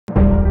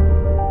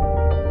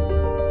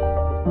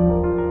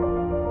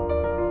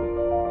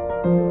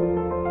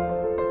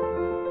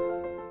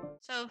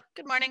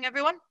morning,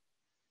 everyone.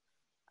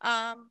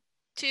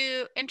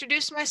 To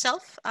introduce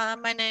myself,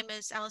 my name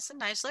is Allison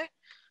Kneisler.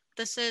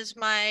 This is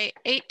my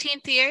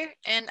 18th year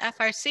in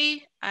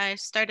FRC. I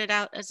started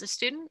out as a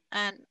student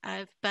and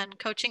I've been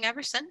coaching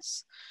ever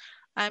since.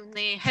 I'm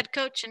the head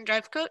coach and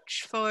drive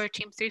coach for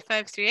Team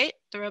 3538,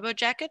 the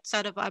RoboJackets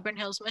out of Auburn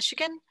Hills,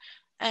 Michigan.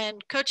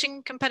 And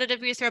coaching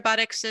competitive youth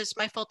robotics is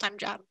my full-time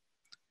job.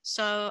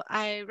 So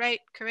I write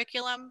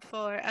curriculum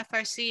for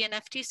FRC and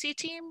FTC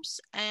teams,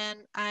 and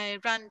I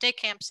run day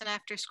camps and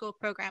after-school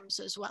programs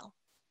as well.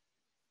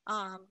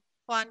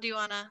 Juan, do you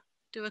want to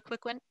do a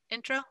quick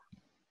intro?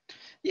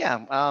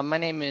 Yeah, my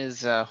name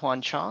is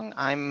Juan Chong.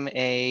 I'm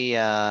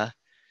I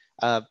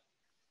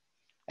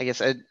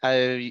guess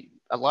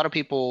a lot of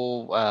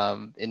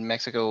people in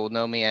Mexico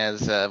know me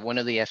as one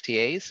of the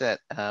FTAs that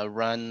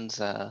runs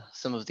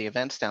some of the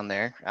events down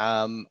there.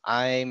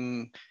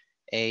 I'm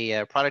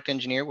a product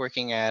engineer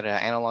working at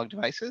Analog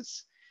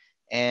Devices,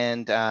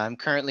 and I'm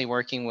currently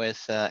working with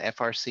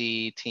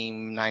FRC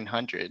Team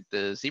 900,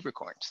 the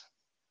Zebracorns.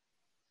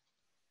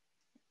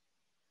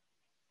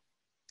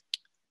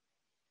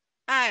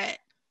 All right,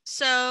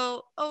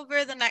 so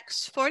over the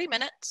next 40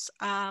 minutes,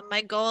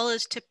 my goal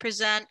is to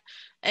present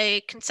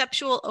a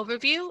conceptual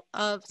overview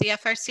of the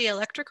FRC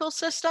electrical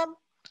system,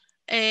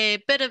 a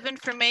bit of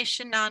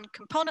information on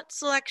component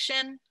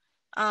selection,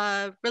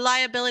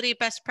 reliability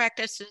best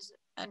practices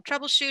and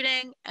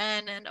troubleshooting,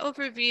 and an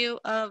overview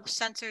of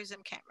sensors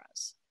and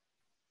cameras.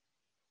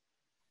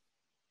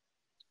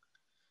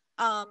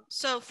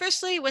 So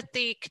firstly, with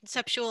the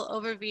conceptual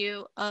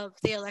overview of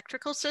the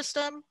electrical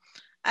system,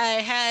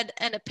 I had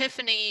an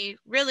epiphany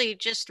really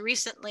just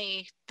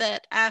recently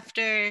that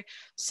after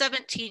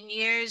 17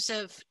 years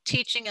of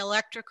teaching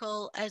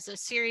electrical as a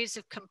series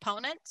of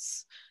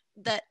components,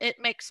 that it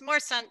makes more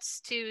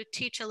sense to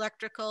teach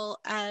electrical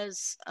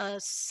as a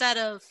set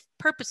of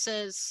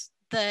purposes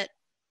that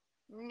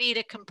need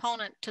a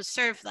component to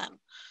serve them.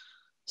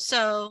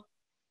 So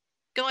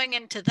going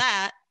into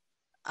that,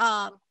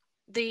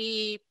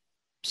 the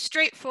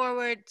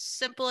straightforward,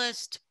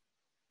 simplest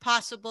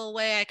possible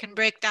way I can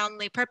break down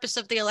the purpose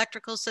of the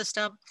electrical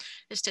system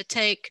is to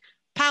take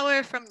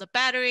power from the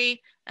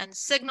battery and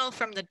signal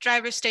from the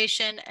driver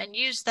station and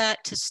use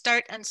that to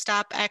start and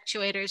stop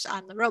actuators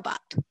on the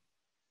robot.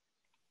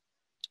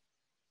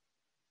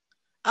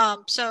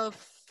 So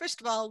first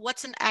of all,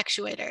 what's an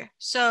actuator?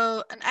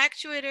 So an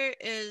actuator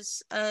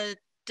is a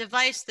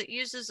device that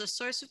uses a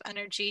source of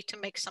energy to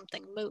make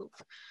something move.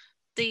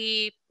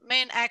 The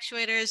main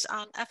actuators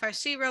on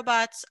FRC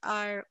robots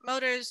are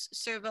motors,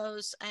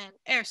 servos, and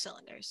air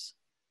cylinders.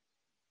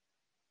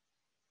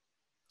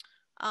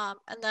 And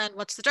then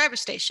what's the driver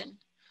station?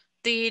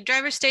 The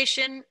driver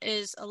station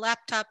is a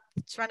laptop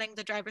that's running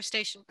the driver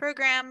station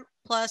program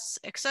plus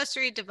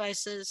accessory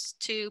devices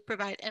to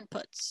provide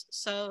inputs.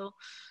 So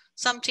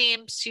some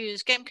teams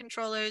use game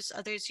controllers,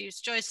 others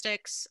use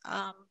joysticks.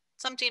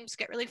 Some teams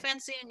get really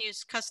fancy and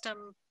use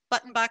custom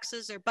button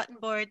boxes or button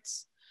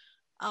boards.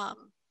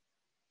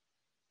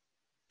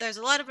 There's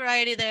a lot of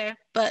variety there,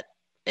 but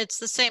it's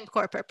the same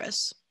core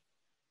purpose.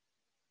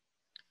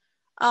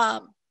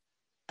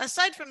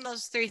 Aside from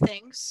those three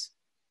things,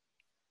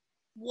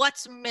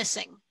 what's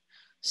missing?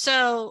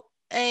 So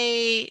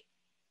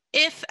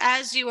if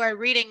as you are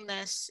reading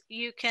this,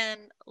 you can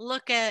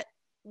look at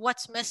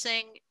what's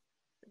missing,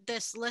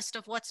 this list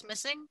of what's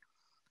missing,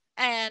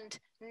 and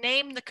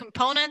name the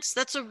components,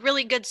 that's a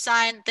really good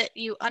sign that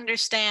you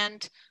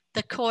understand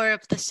the core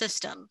of the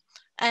system.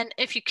 And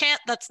if you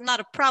can't, that's not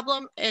a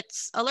problem.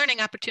 It's a learning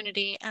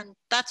opportunity, and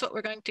that's what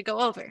we're going to go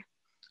over.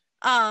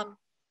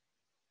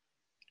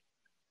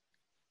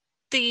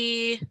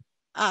 The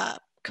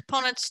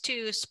components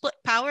to split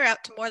power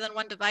out to more than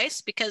one device,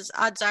 because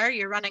odds are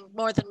you're running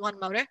more than one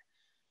motor.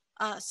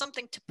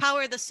 Something to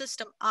power the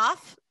system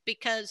off,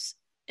 because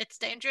it's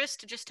dangerous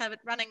to just have it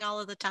running all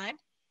of the time.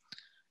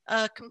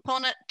 A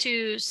component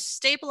to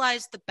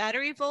stabilize the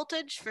battery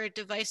voltage for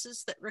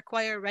devices that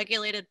require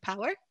regulated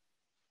power.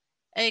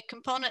 A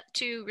component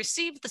to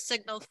receive the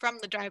signal from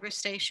the driver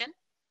station,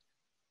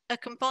 a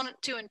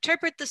component to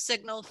interpret the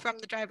signal from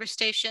the driver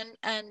station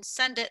and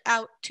send it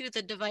out to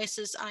the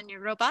devices on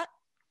your robot,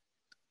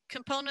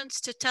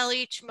 components to tell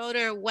each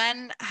motor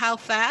when, how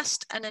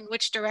fast, and in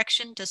which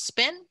direction to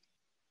spin,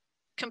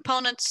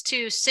 components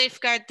to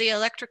safeguard the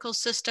electrical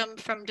system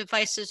from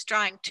devices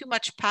drawing too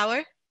much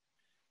power,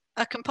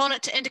 a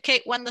component to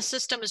indicate when the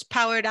system is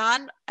powered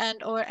on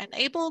and or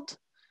enabled,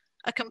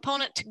 a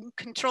component to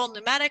control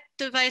pneumatic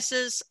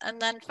devices, and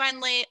then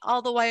finally,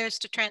 all the wires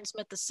to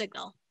transmit the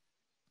signal.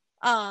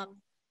 I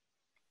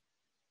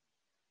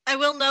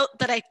will note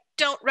that I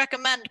don't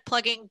recommend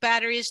plugging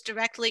batteries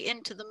directly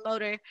into the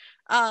motor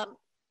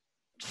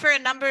for a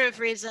number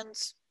of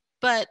reasons,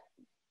 but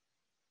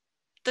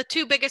the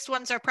two biggest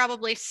ones are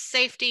probably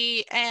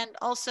safety and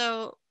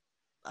also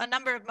a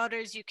number of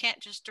motors you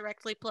can't just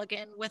directly plug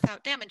in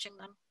without damaging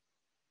them.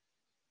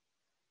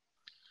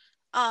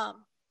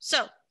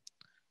 So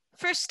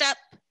first step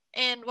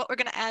in what we're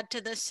going to add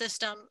to this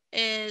system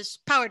is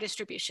power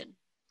distribution.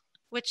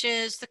 which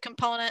is the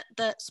component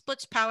that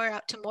splits power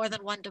out to more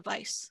than one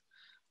device.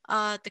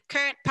 The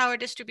current power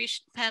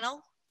distribution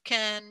panel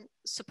can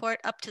support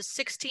up to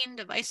 16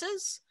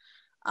 devices.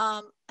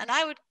 And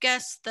I would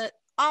guess that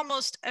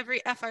almost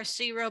every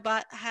FRC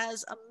robot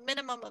has a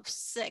minimum of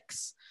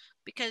 6,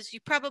 because you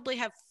probably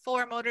have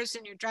 4 motors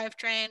in your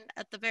drivetrain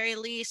at the very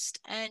least,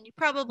 and you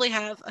probably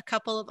have a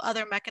couple of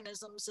other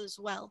mechanisms as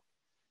well.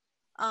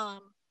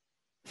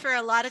 For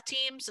a lot of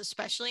teams,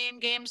 especially in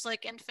games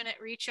like Infinite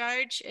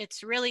Recharge,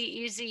 it's really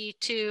easy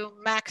to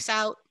max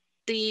out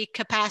the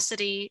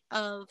capacity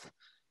of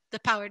the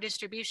power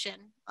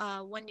distribution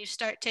when you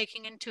start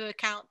taking into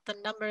account the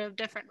number of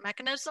different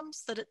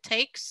mechanisms that it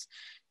takes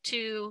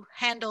to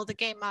handle the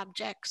game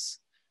objects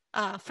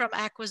from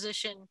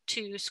acquisition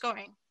to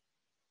scoring.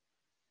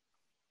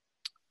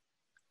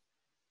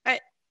 All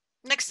right,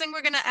 next thing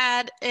we're going to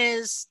add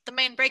is the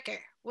main breaker,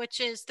 which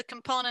is the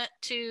component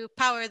to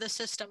power the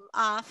system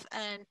off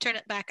and turn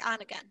it back on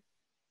again.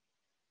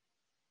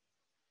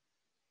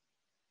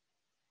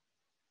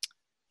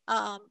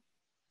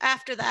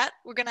 After that,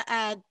 we're going to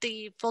add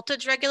the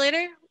voltage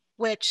regulator,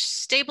 which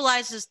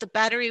stabilizes the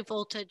battery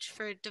voltage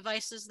for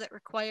devices that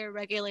require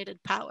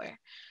regulated power.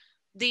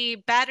 The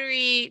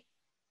battery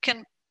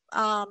can,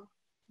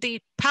 the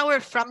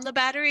power from the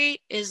battery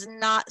is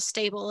not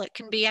stable. It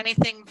can be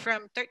anything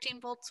from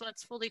 13 volts when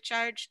it's fully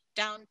charged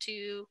down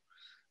to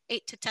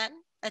 8 to 10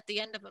 at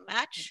the end of a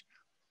match.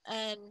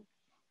 And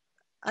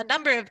a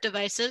number of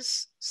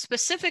devices,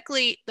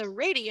 specifically the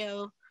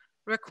radio,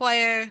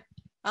 require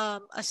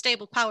a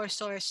stable power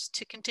source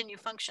to continue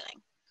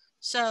functioning.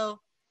 So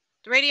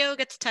the radio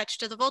gets attached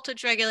to the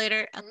voltage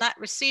regulator, and that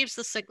receives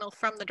the signal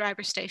from the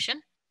driver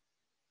station.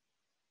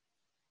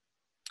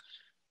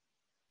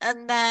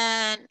 And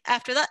then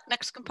after that,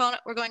 next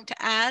component we're going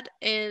to add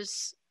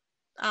is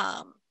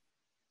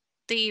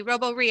the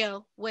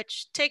RoboRio,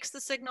 which takes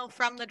the signal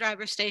from the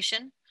driver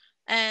station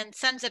and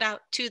sends it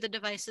out to the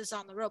devices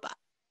on the robot.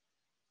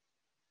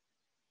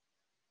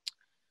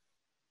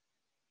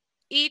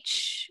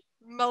 Each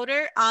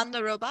motor on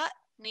the robot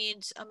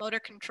needs a motor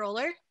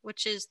controller,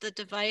 which is the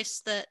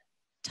device that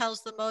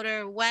tells the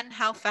motor when,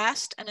 how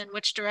fast, and in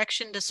which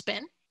direction to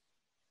spin.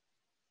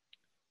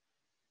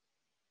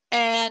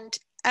 And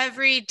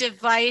every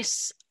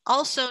device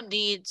also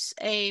needs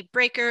a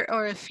breaker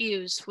or a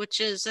fuse, which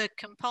is a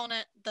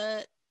component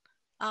that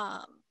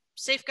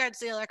safeguards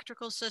the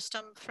electrical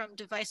system from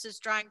devices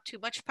drawing too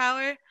much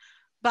power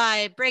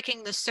by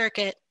breaking the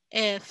circuit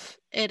if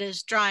it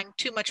is drawing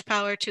too much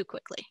power too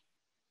quickly.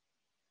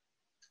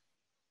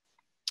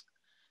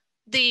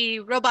 The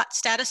robot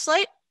status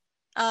light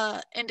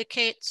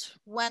indicates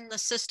when the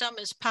system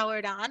is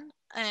powered on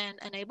and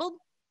enabled.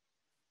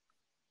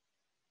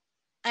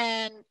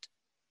 And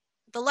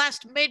the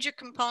last major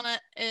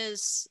component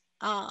is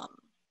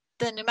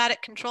the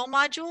pneumatic control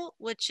module,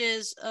 which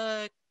is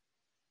a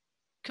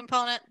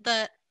component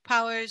that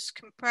powers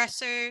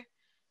compressor,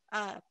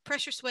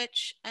 pressure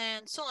switch,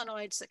 and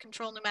solenoids that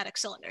control pneumatic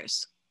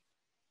cylinders.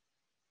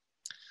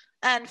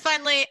 And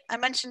finally, I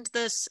mentioned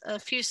this a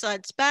few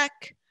slides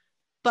back,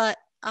 but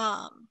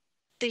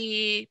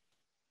the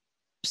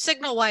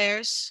signal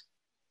wires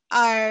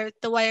are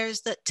the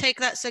wires that take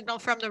that signal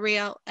from the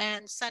Rio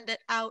and send it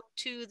out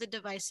to the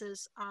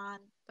devices on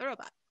the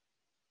robot.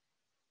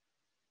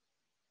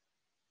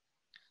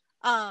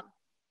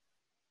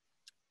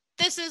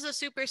 This is a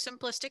super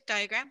simplistic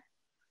diagram.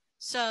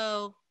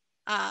 So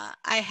I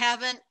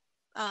haven't,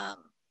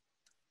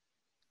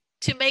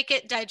 to make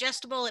it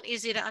digestible and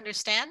easy to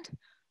understand,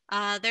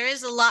 there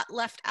is a lot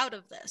left out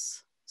of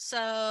this.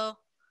 So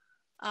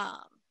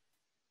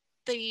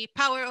the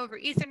power over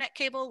Ethernet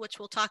cable, which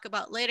we'll talk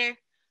about later,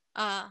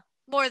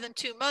 more than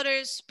 2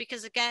 motors,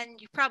 because again,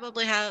 you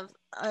probably have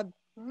a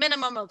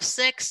minimum of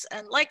 6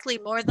 and likely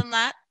more than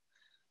that.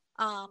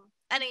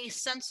 Any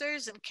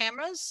sensors and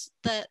cameras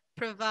that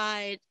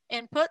provide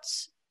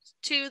inputs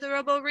to the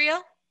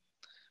RoboRio.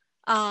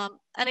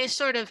 Any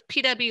sort of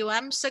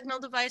PWM signal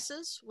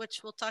devices,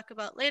 which we'll talk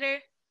about later.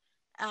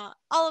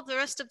 All of the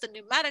rest of the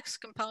pneumatics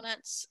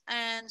components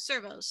and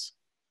servos.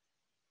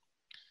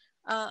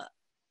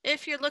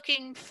 If you're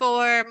looking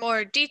for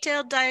more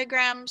detailed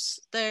diagrams,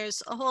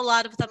 there's a whole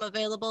lot of them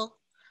available.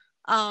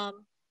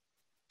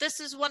 This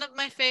is one of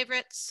my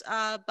favorites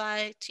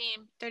by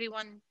Team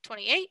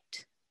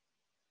 3128.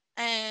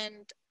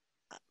 And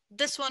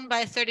this one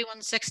by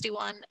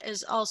 3161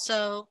 is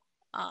also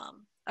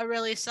a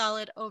really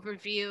solid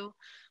overview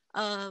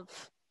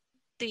of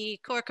the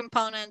core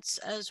components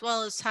as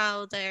well as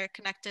how they're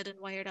connected and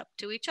wired up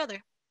to each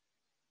other.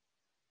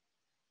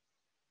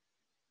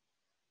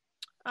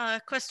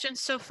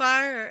 Questions so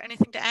far or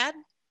anything to add?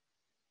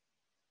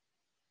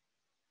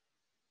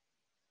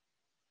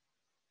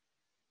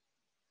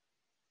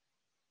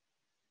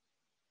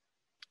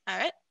 All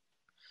right.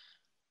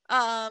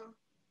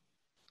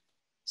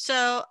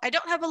 So I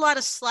don't have a lot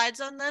of slides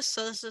on this,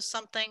 so this is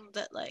something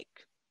that, like,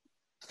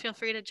 feel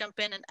free to jump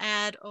in and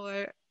add,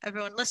 or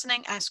everyone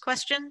listening, ask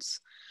questions.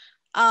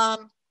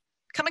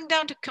 Coming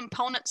down to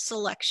component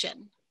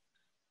selection.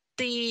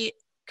 The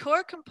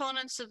core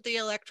components of the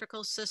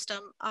electrical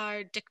system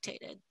are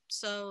dictated.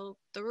 So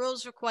the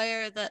rules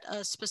require that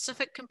a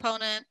specific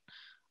component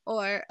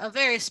or a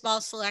very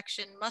small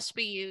selection must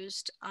be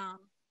used.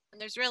 And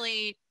there's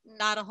really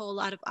not a whole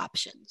lot of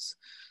options.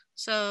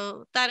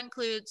 So that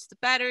includes the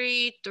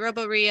battery, the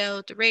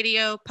RoboRio, the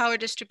radio, power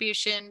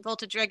distribution,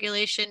 voltage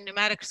regulation,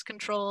 pneumatics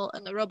control,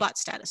 and the robot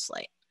status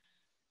light.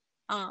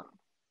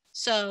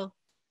 So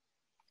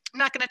I'm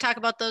not going to talk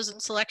about those in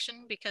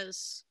selection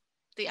because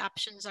the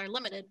options are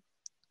limited.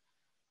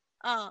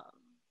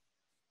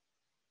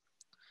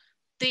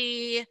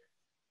 The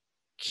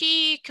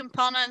key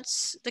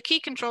components, the key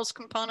controls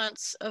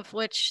components of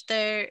which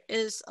there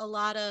is a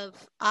lot of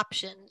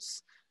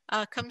options,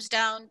 comes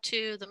down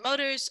to the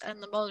motors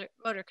and the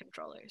motor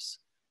controllers.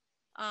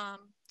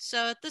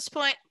 So at this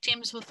point,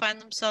 teams will find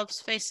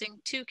themselves facing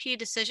two key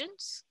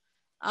decisions,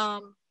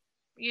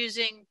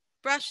 using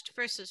brushed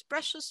versus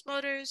brushless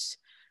motors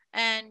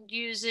and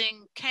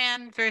using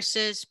CAN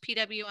versus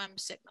PWM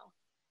signal.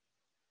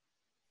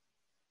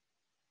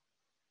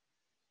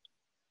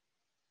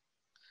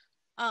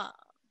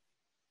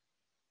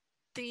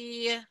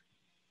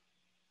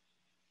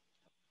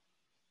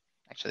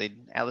 Actually,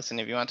 Allison,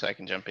 if you want to, I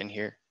can jump in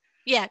here.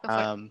 Yeah, go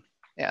for it.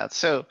 Yeah,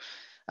 so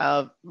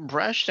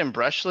brushed and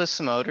brushless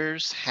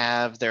motors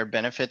have their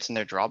benefits and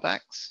their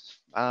drawbacks.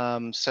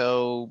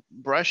 So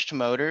brushed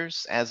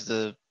motors, as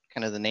the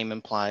kind of the name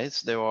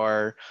implies, there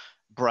are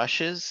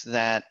brushes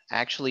that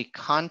actually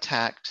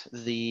contact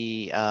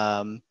the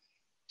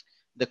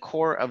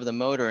core of the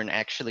motor and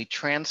actually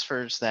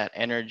transfers that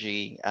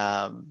energy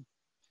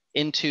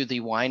into the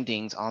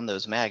windings on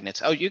those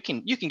magnets. Oh, you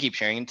can keep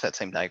sharing. It's that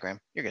same diagram.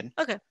 You're good.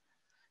 Okay.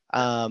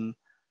 Yeah,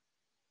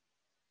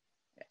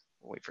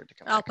 we'll wait for it to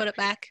come back. I'll put it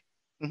back.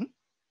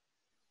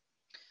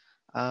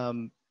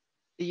 Mm-hmm.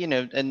 You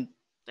know, and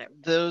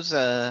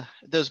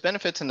those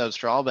benefits and those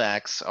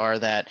drawbacks are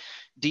that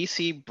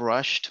DC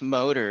brushed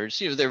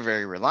motors, you know, they're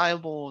very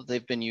reliable.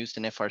 They've been used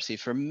in FRC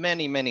for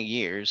many, many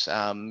years.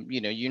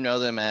 You know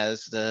them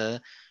as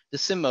the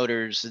sim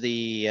motors,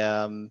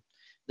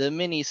 the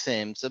mini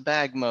sims, the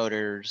bag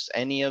motors,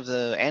 any of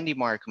the Andy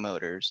Mark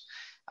motors.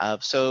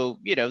 So,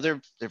 you know,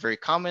 they're very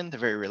common, they're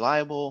very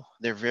reliable,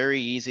 they're very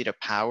easy to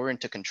power and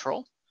to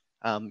control.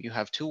 You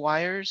have two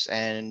wires,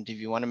 and if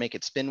you want to make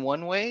it spin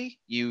one way,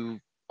 you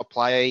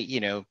apply, you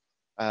know,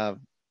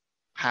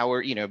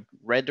 power, you know,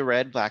 red to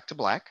red, black to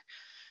black.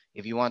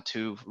 If you want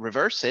to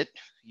reverse it,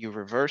 you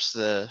reverse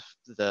the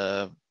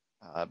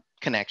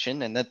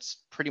connection, and that's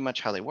pretty much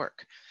how they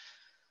work.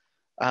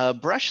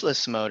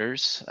 Brushless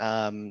motors,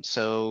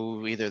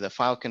 so either the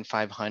Falcon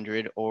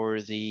 500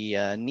 or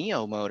the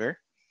Neo motor,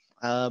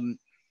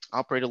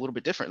 operate a little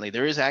bit differently.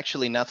 There is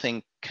actually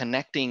nothing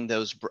connecting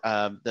those,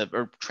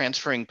 or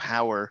transferring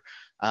power,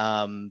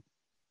 I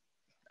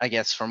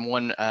guess, from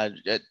one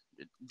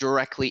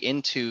directly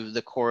into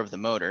the core of the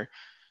motor.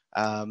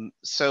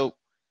 So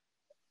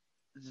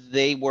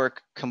they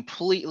work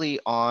completely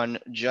on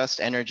just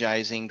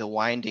energizing the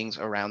windings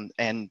around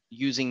and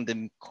using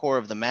the core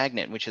of the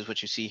magnet, which is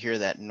what you see here,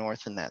 that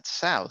north and that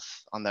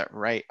south on that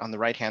on the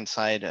right-hand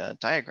side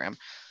diagram.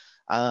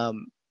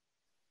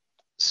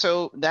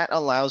 So that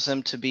allows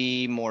them to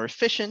be more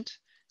efficient,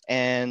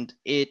 and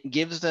it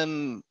gives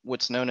them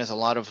what's known as a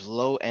lot of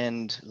low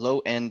end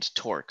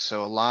torque.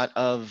 So a lot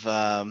of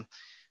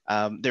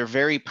they're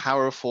very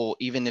powerful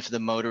even if the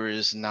motor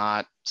is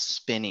not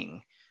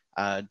spinning.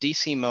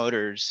 DC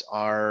motors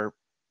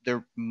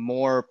they're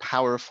more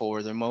powerful,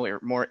 or they're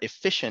more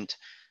efficient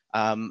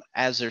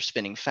as they're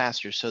spinning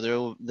faster. So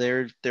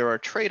there are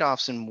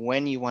trade-offs in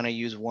when you want to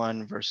use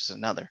one versus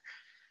another.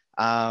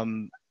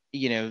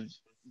 You know,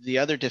 the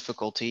other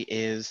difficulty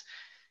is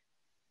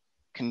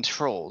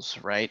controls,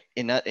 right?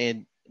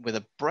 With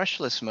a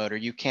brushless motor,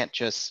 you can't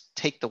just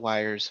take the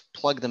wires,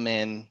 plug them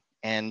in,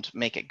 and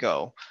make it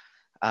go.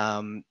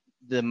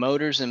 The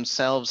motors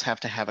themselves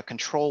have to have a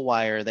control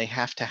wire. They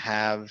have to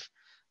have,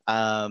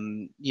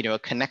 you know, a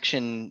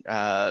connection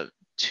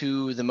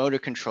to the motor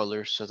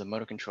controller, so the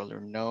motor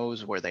controller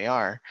knows where they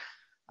are.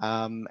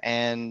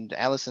 And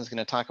Allison's going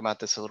to talk about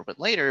this a little bit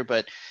later,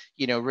 but,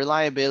 you know,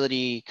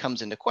 reliability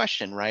comes into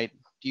question, right?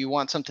 Do you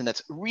want something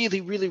that's really,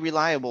 really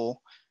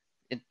reliable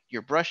in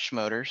your brush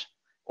motors,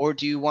 or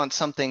do you want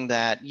something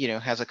that, you know,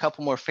 has a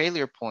couple more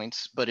failure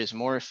points, but is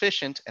more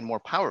efficient and more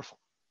powerful,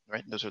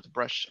 right? Those are the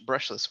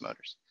brushless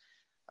motors.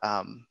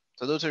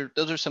 So those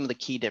are some of the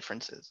key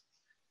differences.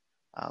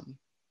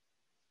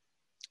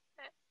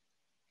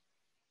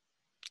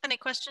 Any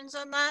questions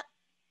on that?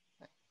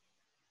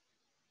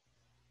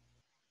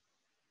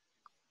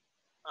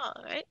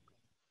 All right.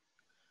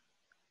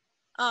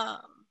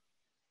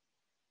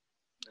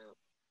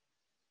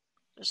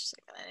 Just a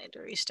second, I need to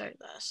restart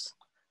this.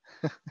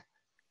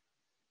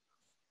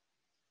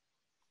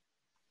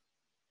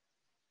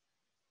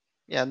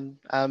 Yeah,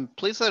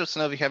 please let us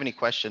know if you have any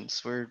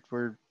questions.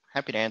 We're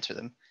happy to answer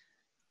them.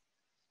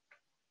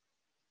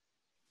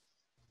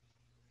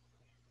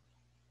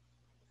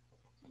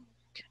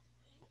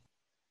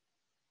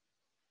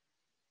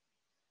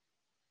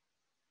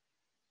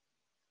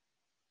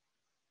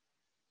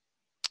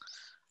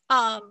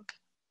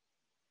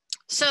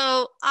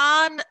 So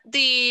on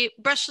the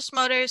brushless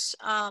motors,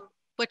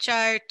 which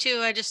are two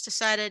I just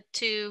decided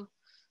to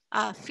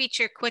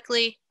feature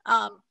quickly,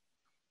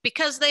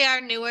 because they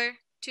are newer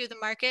to the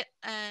market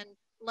and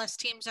less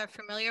teams are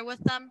familiar with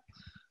them.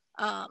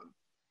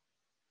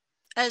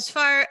 As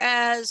far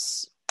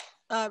as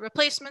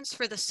replacements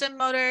for the sim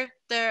motor,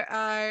 there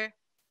are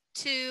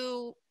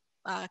two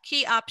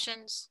key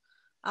options,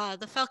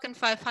 the Falcon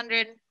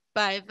 500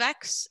 by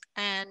Vex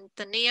and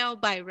the Neo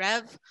by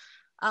Rev.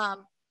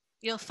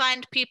 You'll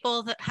find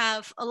people that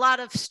have a lot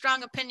of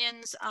strong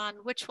opinions on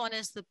which one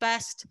is the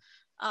best.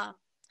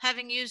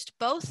 Having used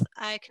both,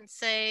 I can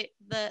say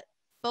that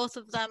both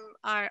of them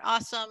are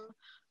awesome,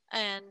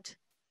 and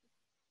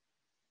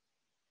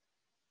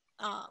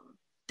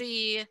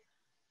the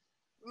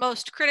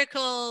most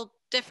critical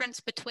difference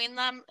between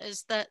them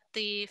is that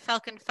the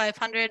Falcon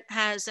 500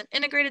 has an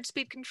integrated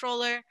speed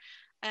controller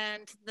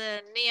and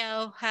the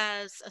Neo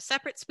has a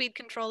separate speed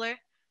controller.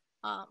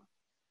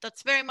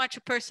 That's very much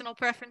a personal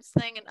preference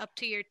thing and up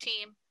to your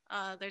team.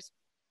 There's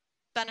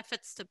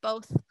benefits to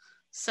both.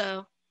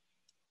 So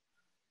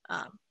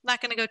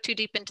not going to go too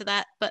deep into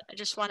that, but I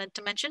just wanted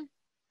to mention.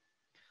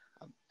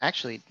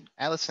 Actually,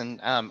 Allison,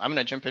 I'm going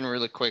to jump in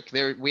really quick.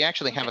 We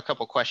actually have a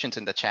couple questions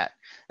in the chat.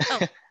 Oh,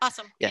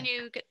 awesome. Yeah. Can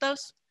you get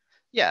those?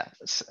 Yeah.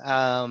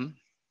 And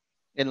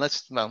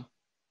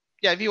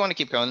yeah, if you want to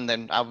keep going,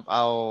 then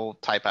I'll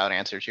type out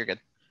answers. You're good.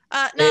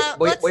 No,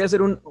 voy a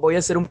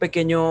hacer un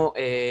pequeño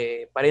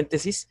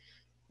paréntesis.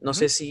 No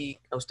sé si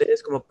a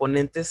ustedes como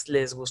ponentes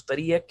les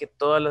gustaría que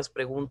todas las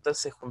preguntas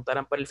se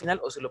juntaran para el final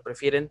o si lo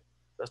prefieren,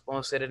 las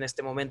podemos hacer en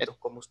este momento,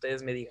 como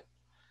ustedes me digan.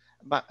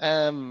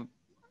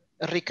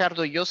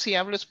 Ricardo, yo sí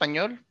hablo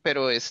español,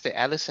 pero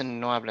Allison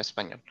no habla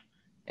español.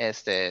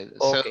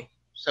 Okay.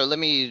 So let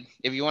me,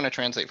 if you want to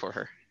translate for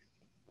her.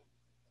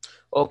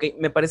 Ok,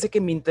 me parece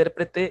que mi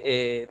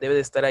intérprete debe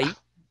de estar ahí.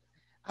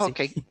 Ok.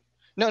 Sí.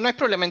 No hay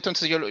problema,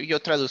 entonces yo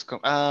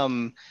traduzco.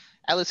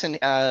 Allison,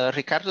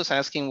 Ricardo's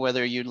asking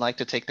whether you'd like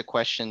to take the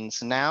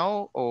questions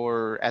now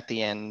or at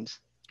the end.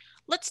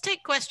 Let's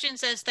take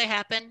questions as they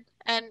happen.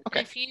 And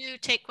okay. If you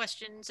take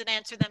questions and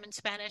answer them in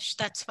Spanish,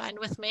 that's fine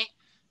with me.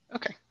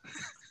 Okay.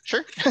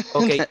 Sure.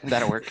 Ok.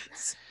 That'll work.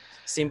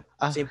 Sin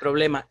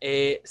problema.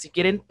 Si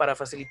quieren, para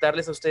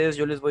facilitarles a ustedes,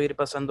 yo les voy a ir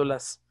pasando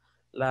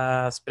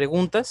las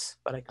preguntas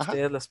para que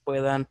ustedes las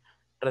puedan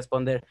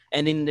responder.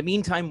 And in the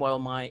meantime, while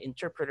my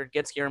interpreter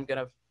gets here, I'm going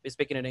to be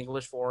speaking in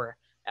English for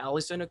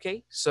Allison,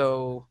 okay?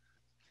 So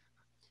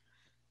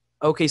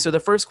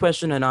the first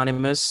question,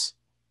 Anonymous,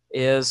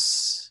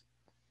 is...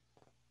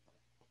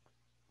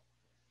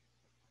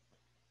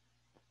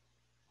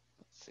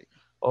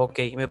 Ok,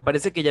 me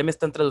parece que ya me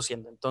están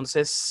traduciendo.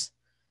 Entonces,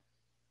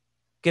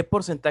 ¿qué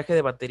porcentaje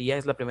de batería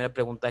es la primera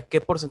pregunta?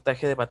 ¿Qué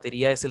porcentaje de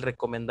batería es el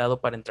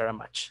recomendado para entrar a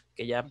match?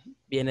 Que ya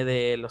viene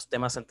de los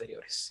temas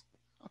anteriores.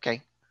 Ok.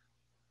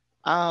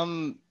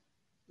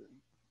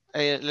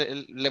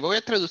 Le voy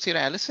a traducir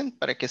a Allison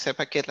para que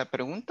sepa qué es la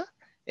pregunta.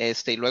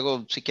 Y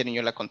luego, si quieren,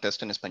 yo la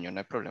contesto en español, no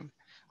hay problema.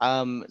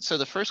 So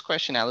the first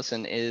question,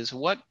 Allison, is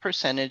what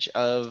percentage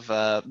of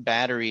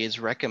battery is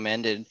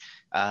recommended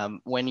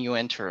when you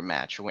enter a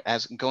match, or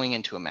as going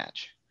into a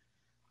match?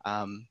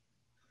 I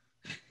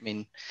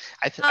mean,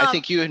 I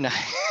think you and I,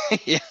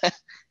 yeah.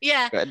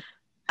 Yeah. Go ahead.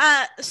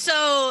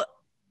 So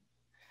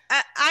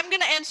I'm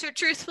going to answer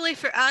truthfully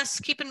for us.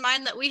 Keep in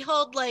mind that we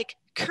hold like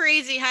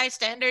crazy high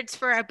standards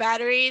for our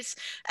batteries.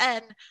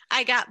 And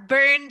I got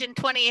burned in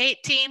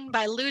 2018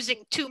 by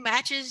losing 2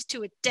 matches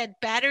to a dead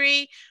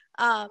battery.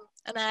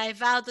 And I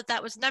vowed that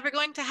that was never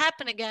going to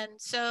happen again.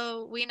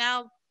 So we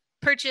now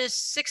purchase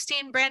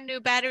 16 brand new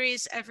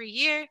batteries every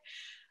year.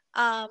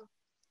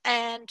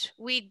 And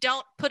we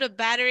don't put a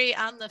battery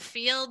on the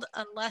field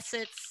unless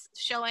it's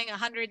showing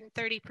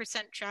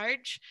 130%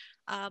 charge.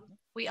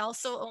 We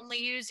also only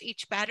use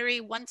each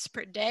battery once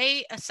per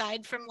day,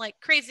 aside from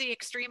like crazy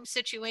extreme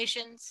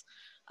situations.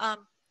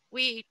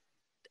 We,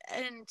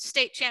 in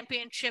state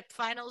championship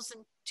finals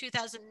in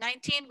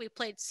 2019, we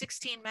played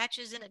 16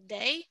 matches in a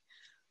day.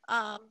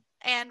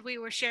 And we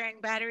were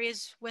sharing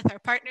batteries with our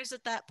partners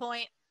at that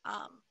point.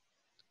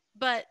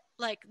 But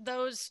like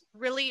those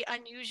really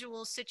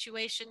unusual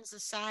situations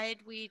aside,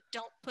 we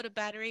don't put a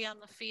battery on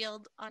the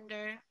field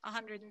under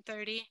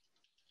 130.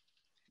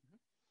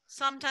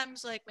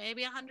 Sometimes like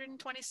maybe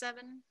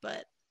 127,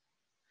 but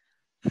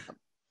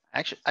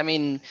actually, I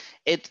mean,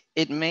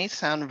 it may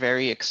sound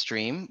very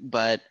extreme,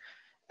 but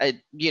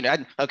on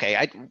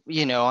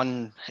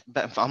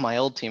my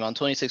old team on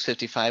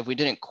 2655, we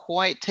didn't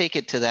quite take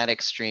it to that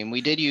extreme.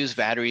 We did use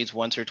batteries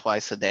once or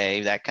twice a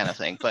day, that kind of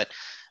thing.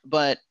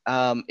 But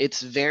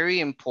it's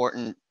very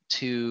important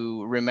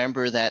to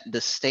remember that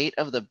the state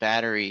of the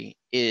battery,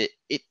 it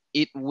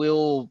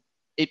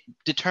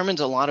determines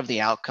a lot of the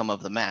outcome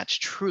of the match.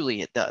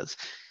 Truly, it does.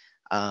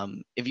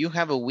 If you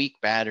have a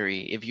weak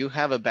battery, if you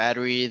have a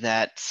battery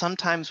that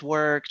sometimes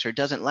works or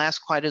doesn't last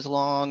quite as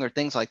long or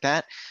things like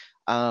that,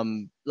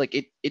 like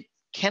it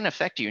can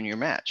affect you in your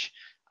match.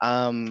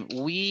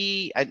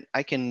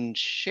 I can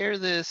share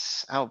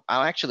this. I'll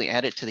actually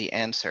add it to the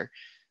answer.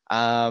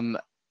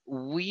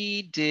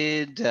 We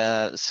did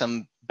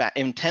some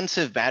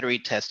intensive battery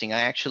testing.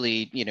 I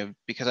actually,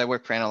 because I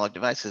work for Analog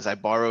Devices, I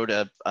borrowed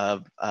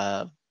an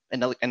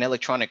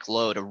electronic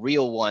load, a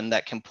real one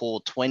that can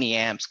pull 20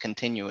 amps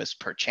continuous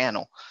per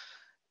channel,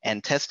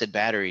 and tested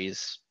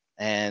batteries.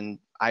 And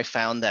I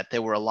found that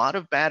there were a lot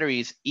of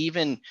batteries,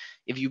 even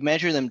if you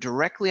measure them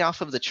directly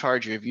off of the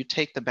charger, if you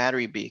take the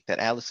battery beak that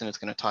Allison is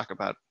going to talk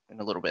about in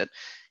a little bit,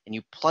 and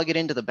you plug it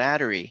into the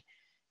battery,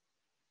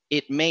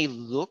 it may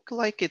look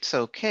like it's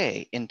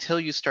okay until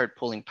you start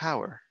pulling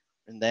power,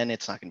 and then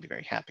it's not going to be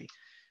very happy.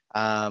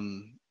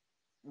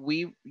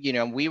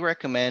 We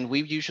recommend,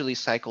 we've usually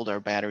cycled our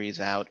batteries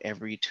out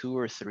every 2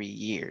 or 3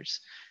 years.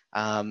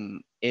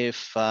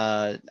 If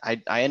I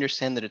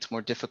understand that it's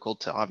more difficult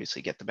to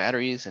obviously get the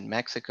batteries in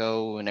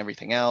Mexico and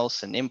everything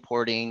else, and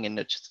importing, and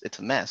it's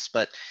a mess.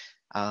 But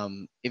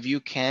if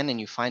you can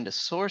and you find a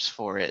source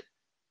for it,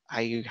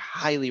 I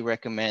highly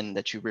recommend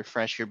that you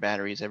refresh your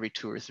batteries every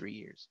 2 or 3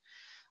 years.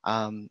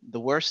 The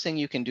worst thing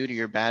you can do to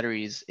your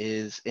batteries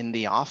is in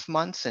the off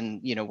months,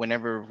 and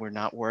whenever we're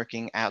not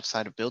working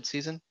outside of build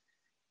season,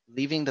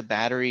 leaving the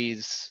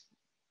batteries,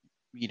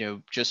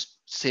 just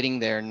sitting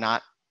there,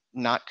 not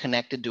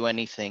connected to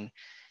anything,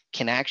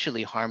 can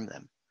actually harm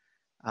them.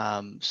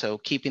 So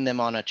keeping them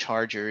on a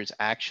charger is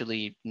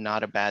actually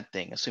not a bad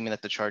thing, assuming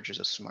that the charger is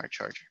a smart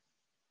charger.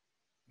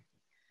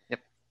 Yep.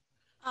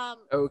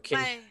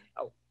 Okay.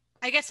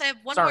 I guess I have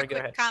one more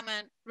quick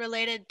comment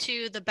related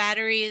to the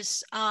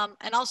batteries,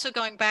 and also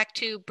going back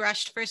to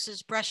brushed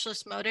versus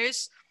brushless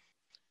motors.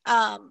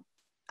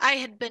 I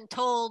had been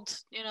told,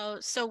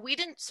 so we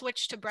didn't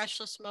switch to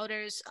brushless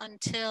motors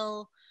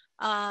until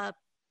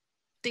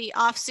the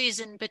off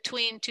season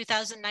between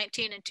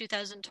 2019 and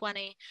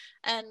 2020.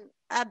 And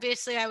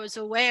obviously I was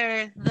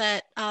aware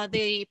that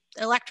the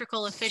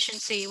electrical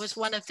efficiency was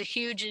one of the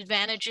huge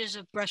advantages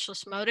of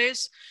brushless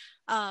motors,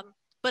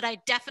 but I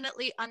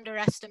definitely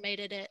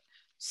underestimated it.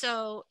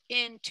 So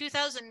in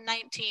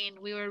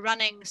 2019, we were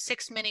running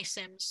 6 mini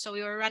sims. So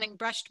we were running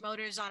brushed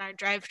motors on our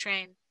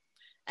drivetrain.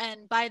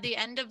 And by the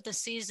end of the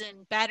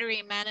season,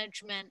 battery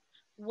management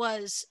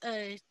was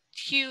a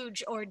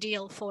huge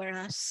ordeal for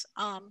us.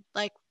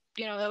 It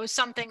was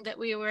something that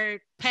we were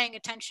paying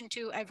attention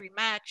to every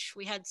match.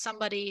 We had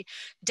somebody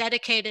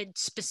dedicated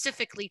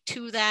specifically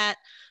to that.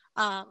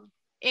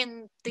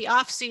 In the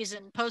off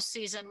season, post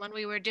season, when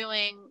we were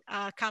doing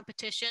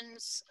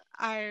competitions,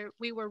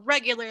 we were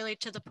regularly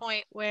to the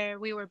point where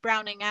we were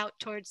browning out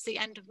towards the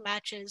end of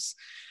matches.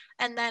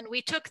 And then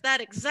we took that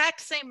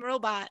exact same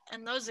robot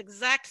and those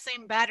exact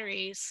same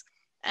batteries,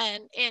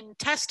 and in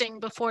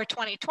testing before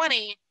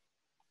 2020,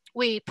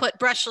 we put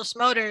brushless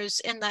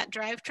motors in that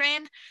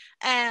drivetrain,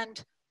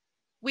 and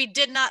we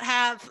did not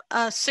have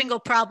a single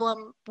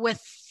problem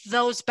with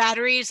those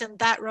batteries and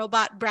that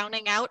robot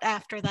browning out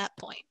after that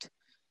point.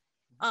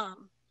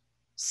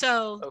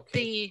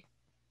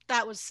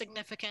 That was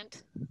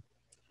significant.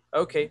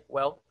 Okay,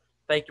 well,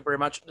 thank you very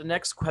much. The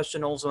next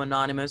question, also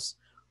anonymous.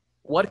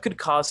 What could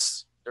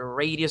cause the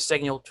radio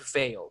signal to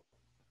fail?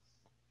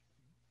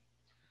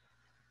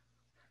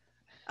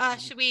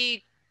 Should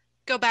we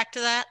go back to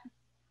that?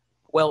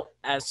 Well,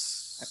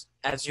 as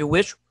you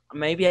wish.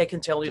 Maybe I can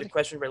tell you the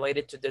question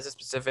related to this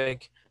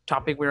specific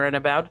topic we're in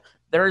about.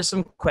 There are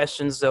some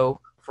questions,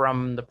 though,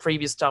 from the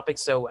previous topic.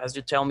 So as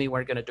you tell me,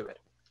 we're going to do it.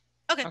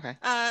 Okay.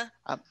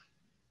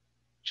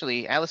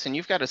 Actually, Allison,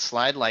 you've got a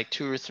slide like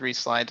 2 or 3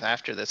 slides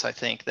after this, I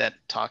think, that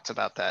talks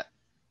about that.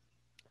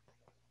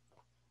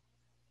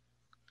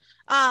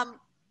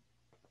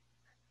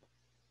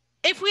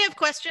 If we have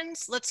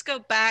questions, let's go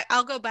back.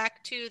 I'll go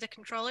back to the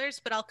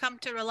controllers, but I'll come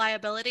to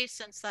reliability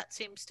since that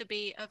seems to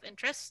be of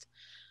interest.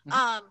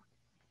 Mm-hmm.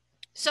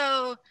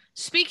 So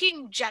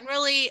speaking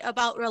generally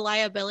about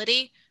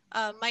reliability,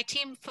 my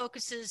team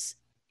focuses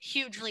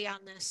hugely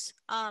on this.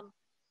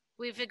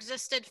 We've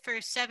existed for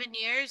 7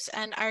 years,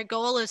 and our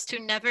goal is to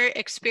never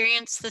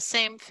experience the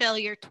same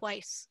failure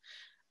twice.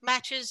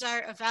 Matches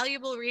are a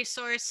valuable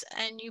resource,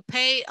 and you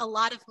pay a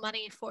lot of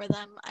money for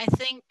them. I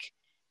think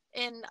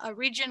in a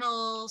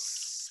regional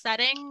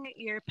setting,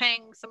 you're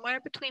paying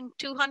somewhere between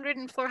 $200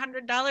 and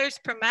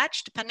 $400 per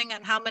match, depending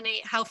on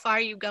how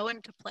far you go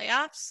into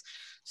playoffs.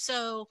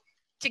 So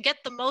to get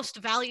the most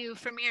value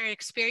from your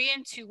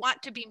experience, you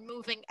want to be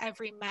moving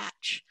every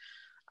match.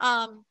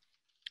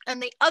 And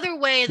the other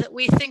way that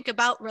we think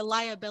about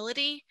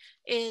reliability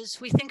is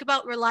we think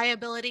about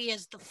reliability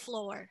as the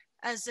floor,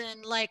 as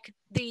in like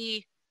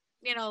the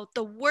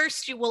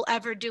worst you will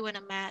ever do in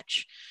a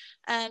match.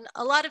 And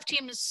a lot of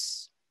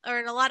teams, or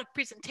in a lot of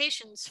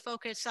presentations,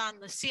 focus on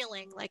the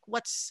ceiling, like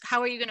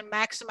how are you going to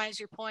maximize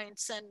your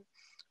points and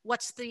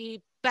what's the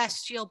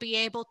best you'll be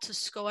able to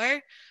score.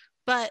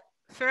 But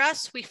for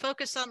us, we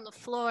focus on the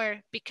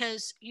floor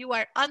because you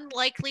are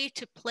unlikely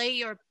to play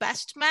your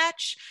best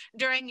match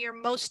during your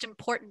most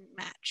important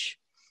match.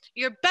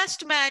 Your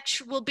best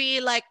match will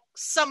be like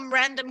some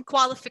random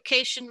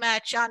qualification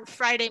match on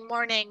Friday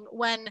morning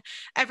when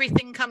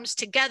everything comes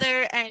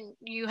together and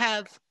you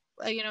have,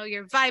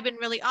 you're vibing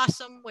really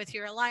awesome with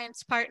your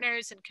alliance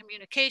partners and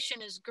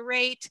communication is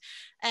great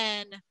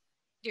and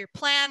your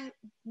plan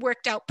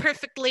worked out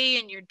perfectly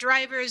and your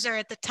drivers are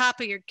at the top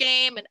of your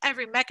game and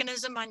every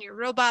mechanism on your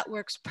robot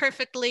works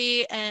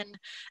perfectly and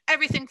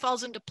everything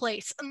falls into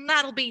place, and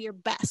that'll be your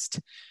best.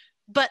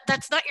 But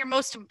that's not your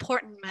most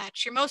important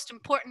match. Your most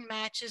important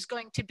match is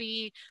going to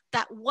be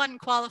that one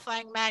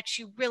qualifying match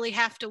you really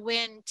have to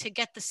win to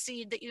get the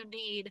seed that you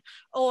need,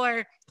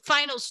 or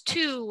finals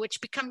 2, which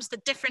becomes the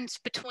difference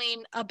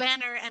between a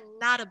banner and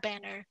not a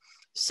banner.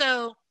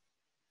 So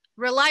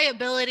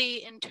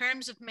reliability in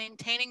terms of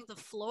maintaining the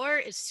floor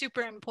is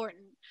super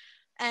important.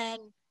 And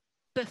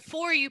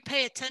before you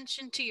pay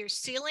attention to your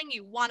ceiling,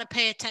 you want to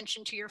pay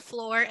attention to your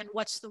floor and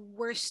what's the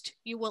worst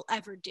you will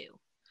ever do.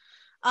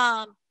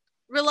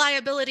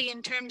 Reliability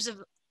in terms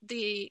of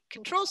the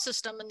control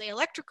system and the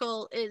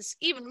electrical is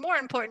even more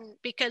important,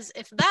 because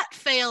if that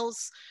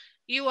fails,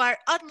 you are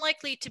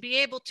unlikely to be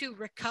able to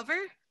recover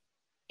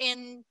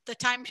in the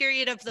time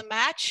period of the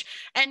match,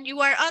 and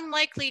you are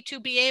unlikely to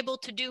be able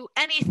to do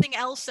anything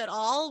else at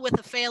all with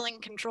a failing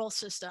control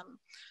system.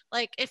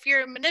 Like if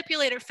your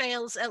manipulator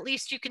fails, at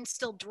least you can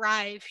still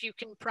drive, you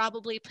can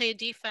probably play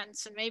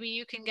defense, and maybe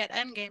you can get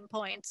endgame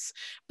points.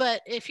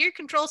 But if your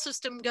control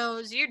system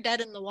goes, you're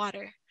dead in the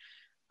water.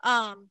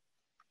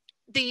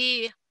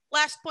 The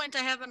last point I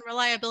have on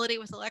reliability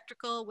with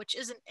electrical, which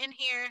isn't in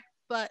here,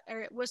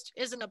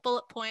 isn't a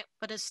bullet point,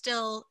 but is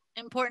still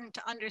important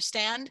to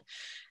understand,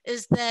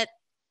 is that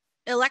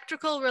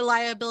electrical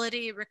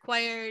reliability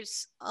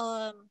requires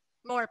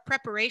more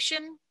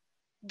preparation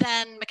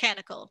than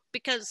mechanical,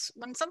 because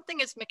when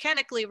something is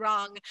mechanically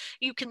wrong,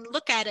 you can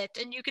look at it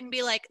and you can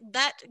be like,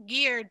 that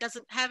gear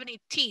doesn't have any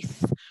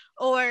teeth,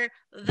 or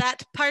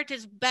that part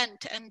is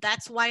bent and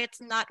that's why it's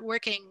not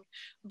working.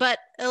 But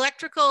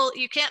electrical,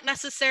 you can't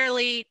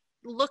necessarily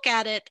look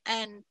at it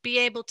and be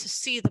able to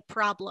see the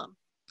problem.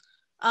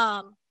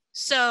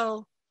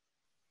 So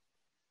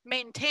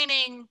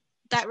maintaining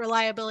that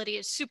reliability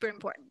is super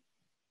important.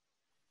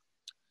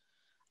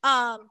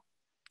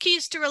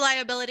 Keys to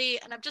reliability,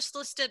 and I've just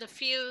listed a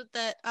few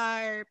that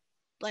are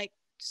like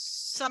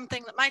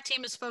something that my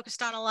team is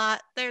focused on a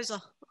lot. There's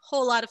a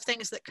whole lot of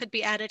things that could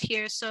be added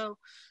here, so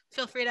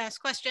feel free to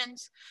ask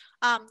questions.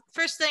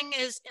 First thing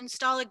is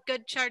install a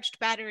good charged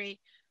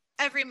battery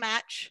every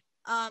match,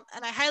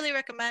 and I highly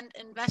recommend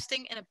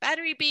investing in a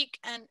battery beak,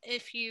 and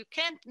if you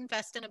can't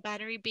invest in a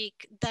battery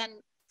beak,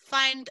 then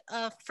find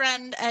a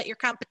friend at your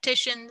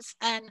competitions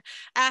and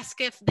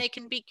ask if they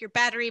can beak your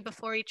battery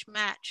before each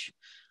match.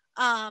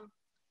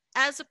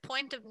 As a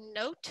point of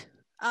note,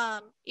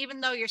 even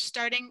though you're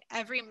starting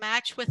every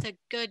match with a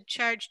good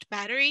charged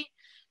battery,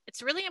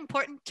 it's really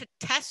important to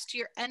test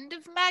your end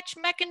of match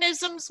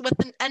mechanisms with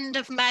an end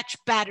of match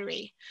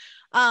battery.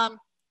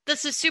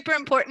 This is super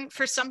important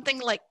for something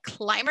like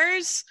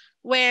climbers,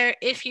 where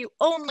if you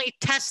only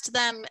test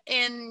them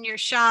in your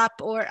shop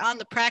or on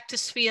the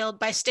practice field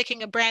by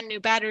sticking a brand new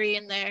battery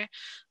in there,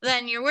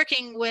 then you're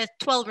working with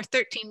 12 or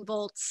 13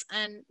 volts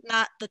and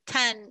not the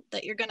 10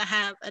 that you're going to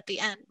have at the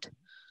end.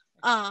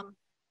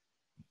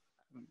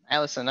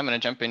 Allison, I'm going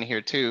to jump in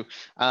here too.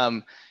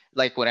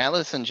 Like what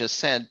Allison just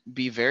said,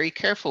 be very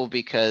careful,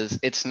 because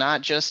it's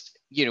not just,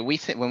 you know,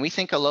 when we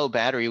think a low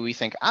battery, we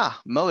think,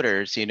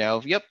 motors, you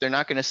know, yep, they're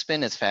not going to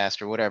spin as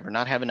fast or whatever,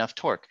 not have enough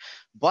torque.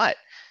 But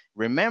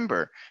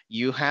remember,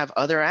 you have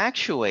other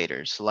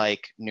actuators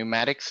like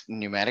pneumatics,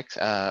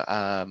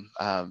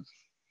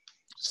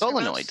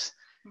 solenoids.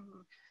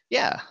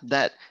 Yeah,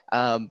 that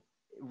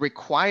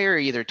require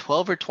either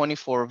 12 or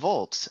 24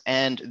 volts,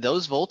 and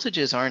those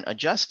voltages aren't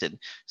adjusted.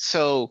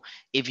 So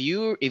if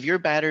your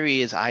battery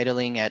is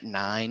idling at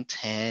 9,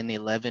 10,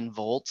 11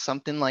 volts,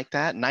 something like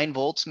that, 9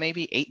 volts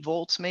maybe, 8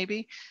 volts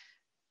maybe,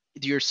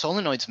 your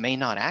solenoids may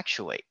not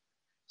actuate.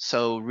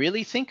 So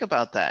really think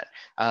about that.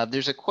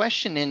 There's a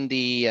question in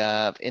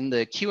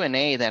the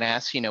Q&A that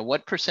asks, you know,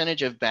 what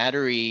percentage of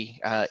battery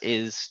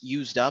is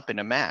used up in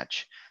a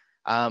match?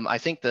 I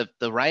think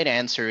the right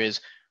answer is,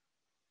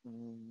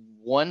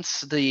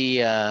 once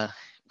the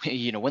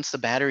once the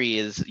battery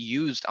is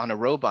used on a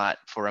robot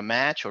for a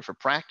match or for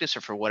practice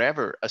or for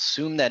whatever,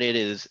 assume that it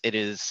is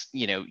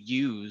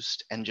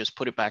used, and just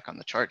put it back on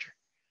the charger.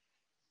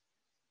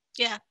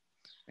 Yeah.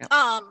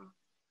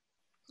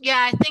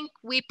 Yeah, I think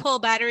we pull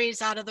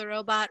batteries out of the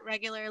robot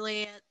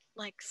regularly at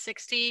like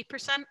 60%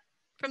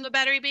 from the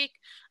battery beak.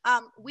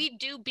 We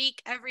do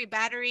beak every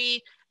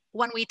battery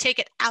when we take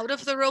it out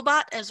of the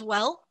robot as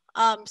well.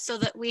 So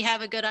that we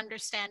have a good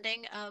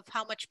understanding of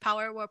how much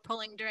power we're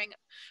pulling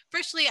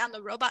firstly on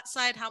the robot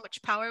side, how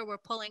much power we're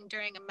pulling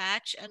during a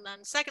match. And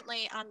then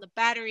secondly, on the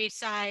battery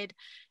side,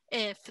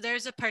 if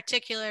there's a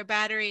particular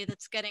battery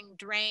that's getting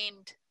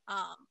drained,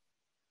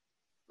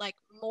 like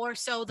more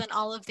so than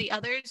all of the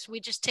others, we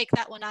just take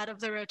that one out of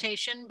the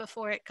rotation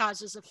before it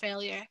causes a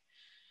failure.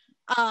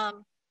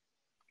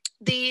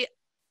 The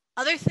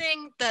other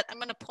thing that I'm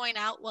going to point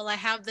out while I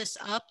have this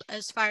up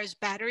as far as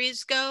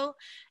batteries go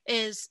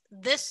is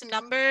this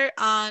number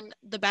on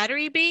the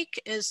battery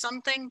beak is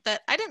something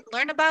that I didn't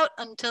learn about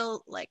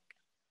until like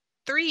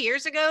 3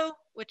 years ago,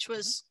 which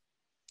was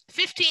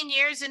 15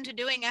 years into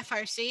doing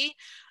FRC.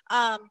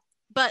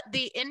 but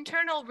the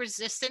internal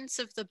resistance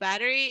of the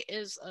battery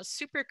is a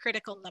super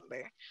critical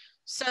number.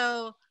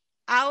 So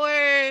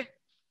our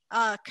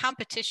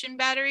competition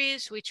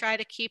batteries, we try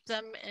to keep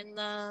them in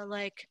the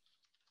like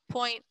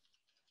 0.015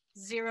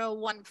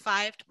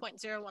 to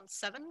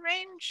 0.017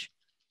 range.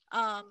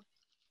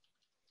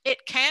 It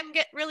can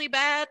get really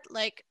bad.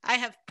 Like I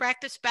have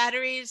practice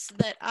batteries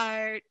that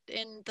are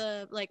in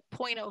the like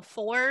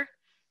 0.04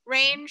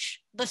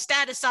 range. The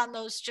status on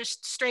those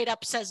just straight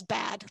up says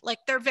bad. Like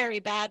they're very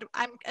bad.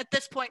 I'm at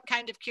this point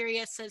kind of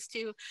curious as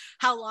to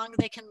how long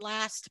they can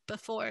last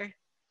before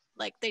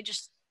like they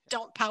just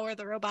don't power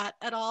the robot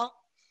at all,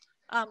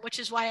 which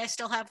is why I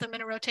still have them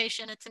in a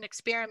rotation. It's an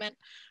experiment.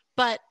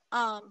 But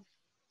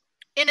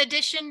in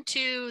addition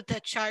to the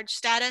charge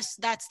status,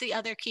 that's the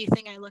other key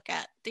thing I look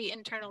at, the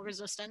internal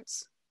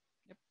resistance.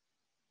 Yep.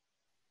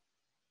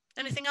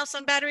 Anything else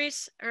on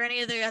batteries or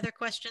any of the other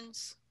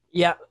questions?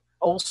 Yeah,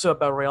 also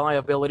about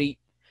reliability.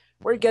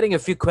 We're getting a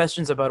few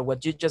questions about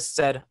what you just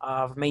said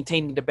of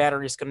maintaining the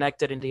batteries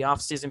connected in the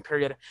off-season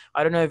period.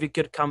 I don't know if you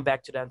could come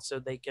back to that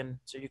so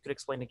you could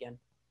explain again.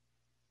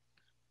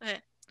 Okay.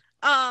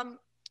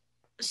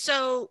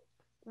 So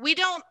we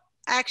don't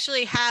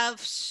actually have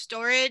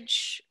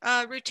storage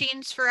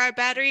routines for our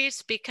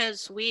batteries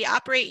because we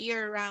operate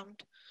year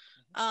round.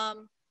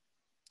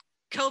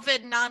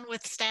 COVID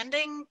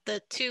notwithstanding,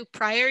 the 2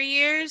 prior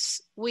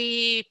years,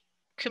 we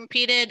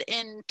competed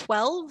in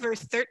 12 or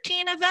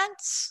 13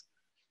 events,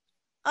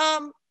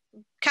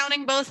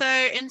 counting both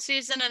our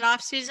in-season and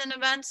off-season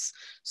events.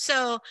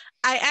 So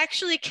I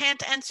actually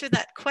can't answer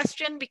that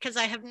question because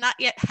I have not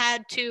yet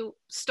had to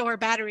store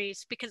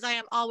batteries because I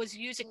am always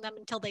using them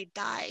until they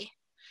die.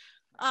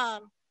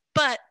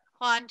 But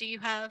Juan, do you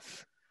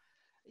have?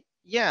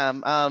 Yeah.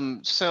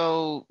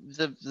 So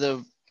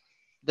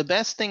the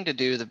best thing to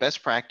do, the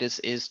best practice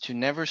is to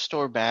never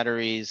store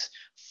batteries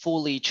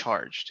fully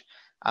charged.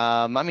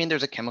 I mean,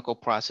 there's a chemical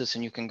process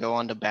and you can go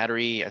on to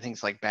battery, I think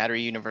it's like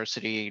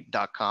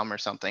batteryuniversity.com or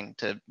something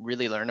to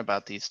really learn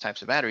about these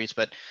types of batteries.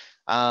 But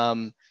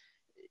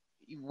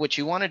what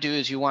you want to do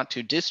is you want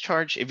to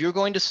discharge, if you're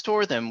going to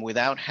store them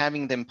without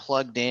having them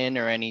plugged in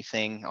or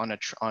anything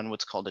on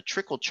what's called a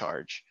trickle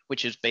charge,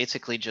 which is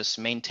basically just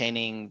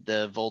maintaining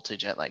the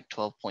voltage at like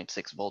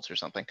 12.6 volts or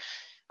something.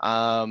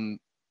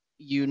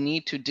 You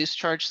need to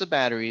discharge the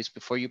batteries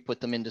before you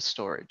put them into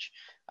storage.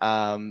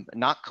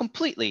 Not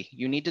completely.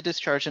 You need to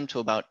discharge them to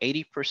about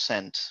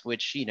 80%,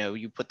 which,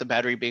 you put the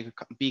battery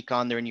beak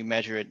on there and you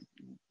measure it,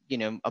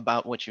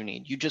 about what you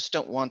need. You just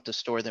don't want to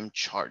store them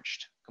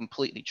charged,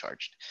 completely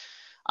charged.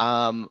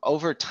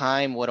 Over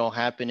time, what will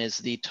happen is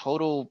the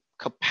total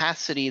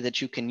capacity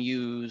that you can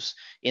use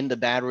in the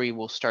battery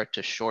will start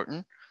to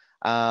shorten.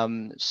 I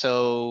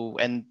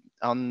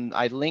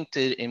linked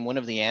it in one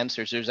of the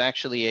answers. There's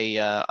actually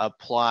a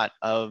plot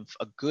of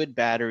a good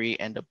battery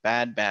and a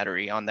bad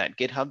battery on that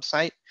GitHub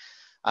site.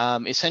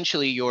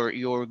 Essentially,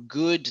 your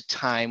good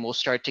time will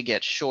start to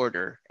get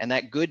shorter, and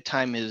that good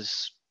time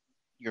is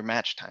your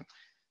match time.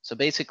 So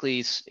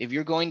basically, if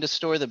you're going to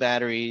store the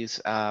batteries,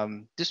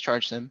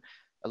 discharge them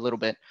a little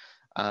bit,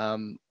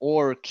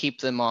 or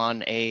keep them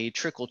on a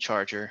trickle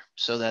charger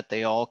so that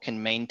they all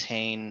can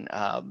maintain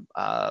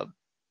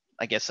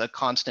I guess a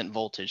constant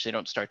voltage. They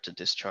don't start to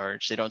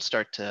discharge. They don't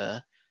start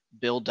to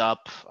build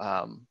up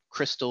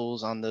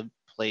crystals on the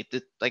plate.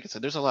 Like I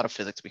said, there's a lot of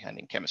physics behind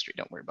it in chemistry.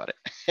 Don't worry about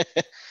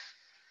it.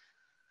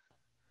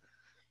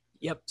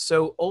 Yep.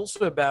 So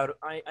also about,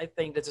 I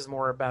think this is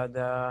more about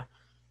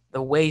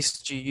the ways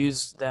to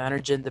use the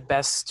energy in the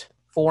best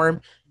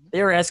form.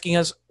 They're asking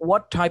us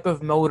what type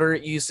of motor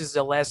uses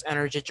the less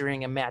energy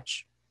during a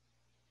match.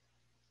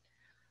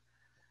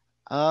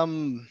 I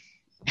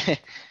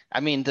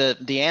mean,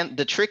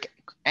 the trick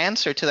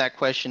answer to that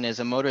question is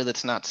a motor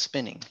that's not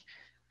spinning.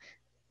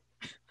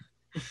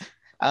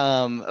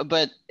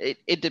 But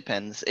it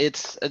depends.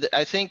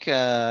 I think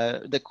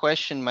the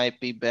question might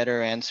be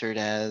better answered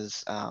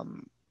as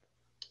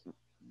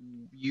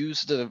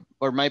use the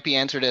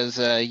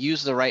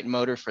right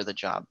motor for the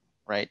job,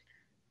 right?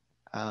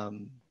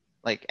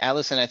 Like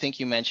Allison, I think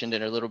you mentioned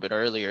it a little bit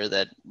earlier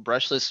that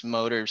brushless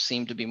motors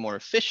seem to be more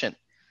efficient,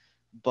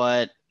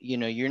 but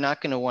you're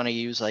not going to want to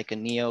use like a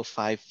Neo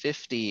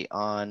 550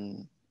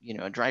 on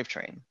a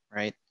drivetrain,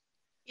 right?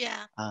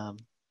 Yeah.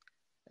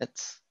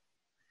 It's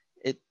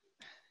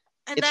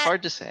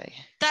hard to say.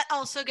 That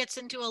also gets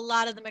into a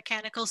lot of the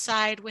mechanical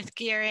side with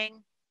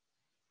gearing.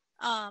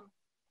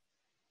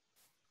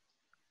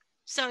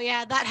 So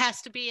yeah, that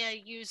has to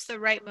be use the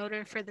right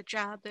motor for the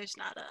job. There's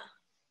not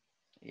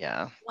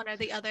one or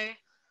the other.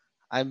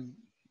 I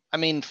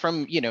mean,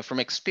 from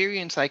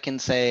experience, I can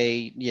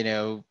say,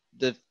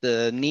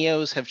 the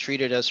Neos have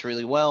treated us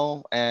really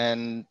well,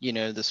 and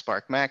the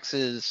Spark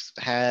Maxes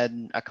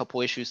had a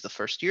couple issues the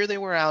first year they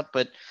were out,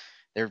 but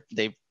they're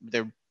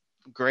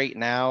great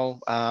now.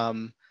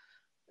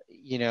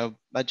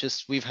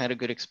 We've had a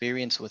good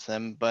experience with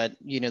them, but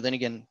then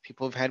again,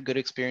 people have had good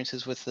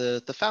experiences with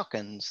the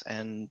Falcons,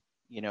 and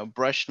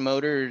brushed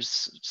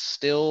motors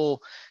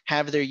still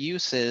have their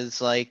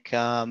uses. Like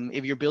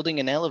if you're building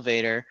an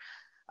elevator,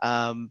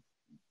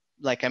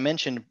 like I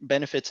mentioned,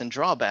 benefits and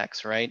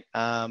drawbacks, right?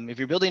 If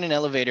you're building an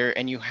elevator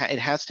and it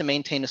has to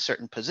maintain a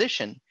certain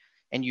position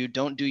and you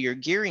don't do your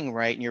gearing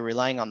right and you're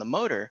relying on the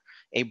motor,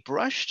 a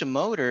brushed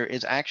motor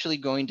is actually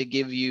going to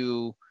give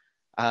you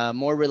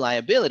more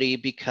reliability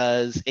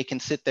because it can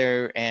sit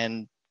there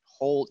and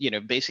hold,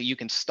 basically you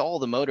can stall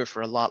the motor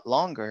for a lot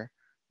longer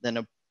than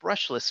a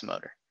brushless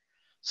motor.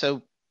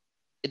 So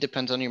it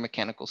depends on your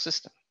mechanical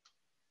system.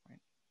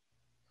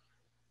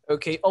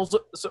 Okay, also,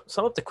 so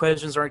some of the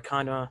questions are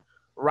kind of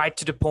right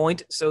to the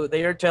point. So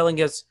they are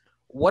telling us,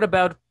 what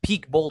about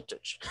peak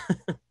voltage?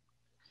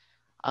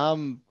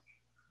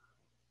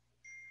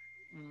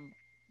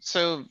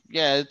 So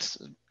yeah, it's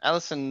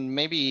Allison,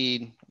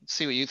 maybe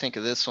see what you think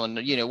of this one.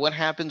 What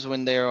happens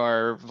when there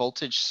are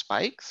voltage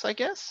spikes, I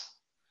guess?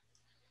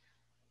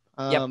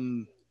 Yep,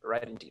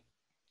 right indeed.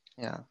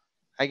 Yeah,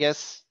 I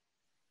guess.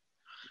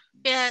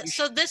 Yeah,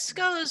 so this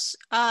goes,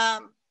 I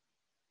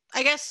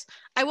guess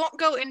I won't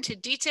go into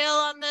detail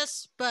on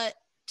this, but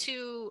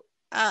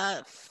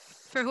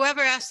for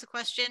whoever asked the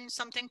question,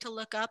 something to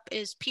look up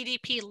is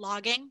PDP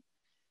logging.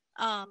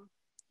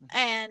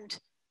 And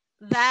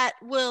that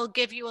will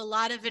give you a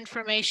lot of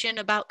information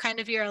about kind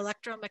of your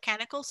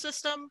electromechanical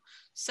system.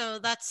 So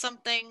that's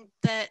something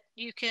that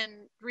you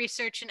can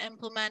research and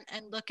implement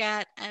and look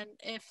at. And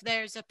if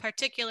there's a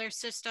particular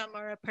system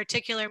or a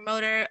particular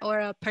motor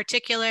or a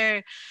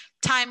particular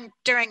time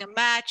during a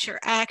match or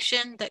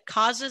action that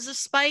causes a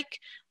spike,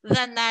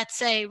 then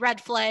that's a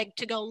red flag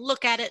to go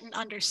look at it and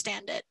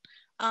understand it.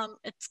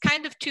 It's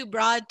kind of too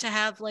broad to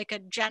have like a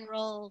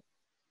general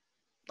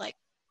like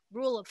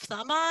rule of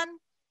thumb on,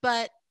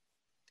 but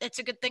it's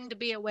a good thing to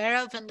be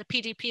aware of. And the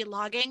PDP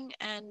logging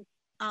and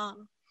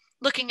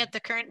looking at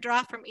the current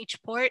draw from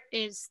each port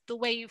is the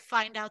way you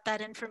find out that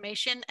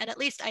information and at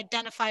least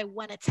identify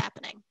when it's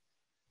happening.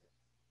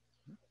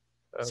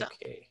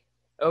 Okay.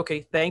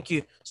 Okay, thank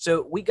you.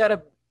 So we got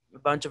a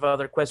bunch of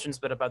other questions,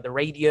 but about the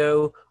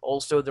radio,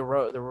 also the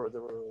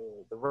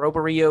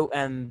RoboRio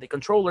and the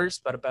controllers,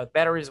 but about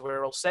batteries,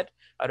 we're all set.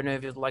 I don't know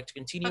if you'd like to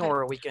continue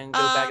or we can go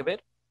back a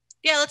bit.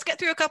 Yeah, let's get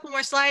through a couple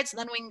more slides and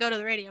then we can go to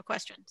the radio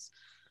questions.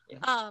 Yeah.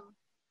 All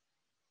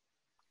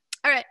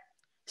right,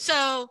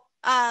 so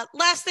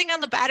last thing on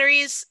the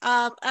batteries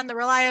and the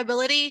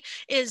reliability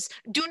is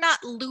do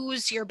not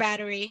lose your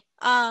battery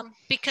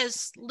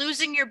because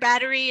losing your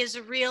battery is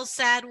a real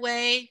sad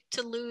way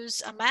to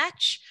lose a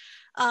match.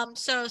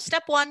 So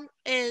step one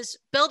is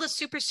build a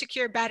super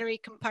secure battery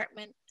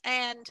compartment.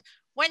 And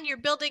when you're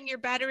building your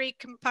battery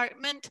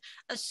compartment,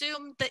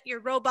 assume that your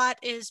robot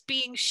is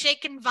being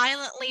shaken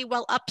violently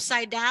while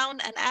upside down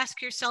and ask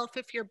yourself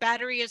if your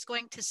battery is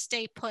going to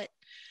stay put.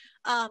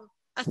 A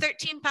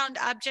 13-pound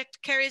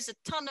object carries a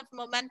ton of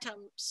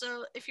momentum.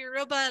 So if your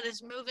robot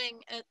is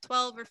moving at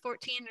 12 or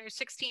 14 or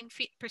 16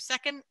 feet per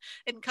second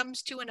and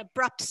comes to an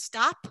abrupt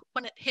stop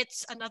when it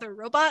hits another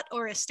robot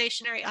or a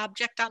stationary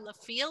object on the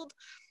field,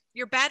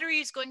 your battery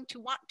is going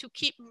to want to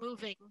keep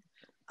moving.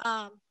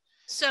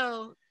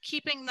 So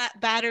keeping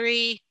that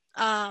battery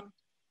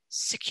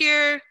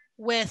secure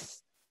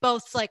with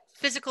both like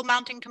physical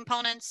mounting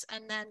components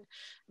and then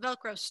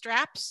Velcro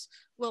straps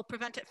will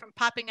prevent it from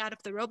popping out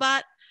of the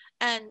robot.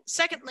 And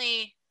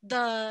secondly,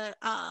 the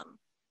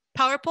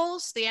power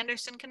poles, the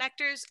Anderson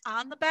connectors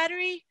on the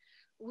battery,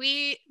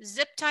 we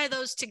zip tie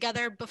those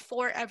together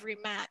before every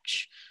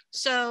match.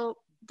 So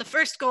the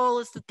first goal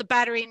is that the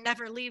battery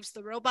never leaves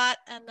the robot.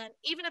 And then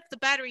even if the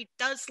battery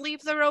does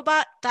leave the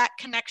robot, that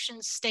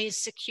connection stays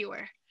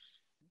secure.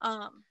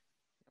 I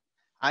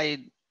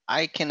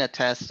can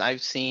attest,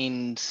 I've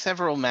seen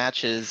several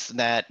matches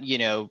that,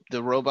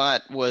 the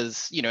robot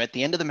was, at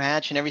the end of the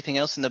match and everything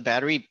else and the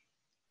battery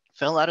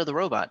fell out of the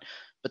robot,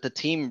 but the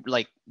team,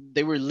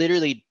 they were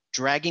literally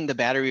dragging the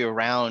battery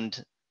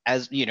around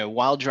as,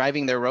 while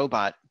driving their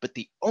robot. But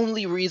the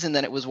only reason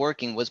that it was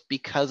working was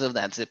because of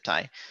that zip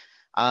tie.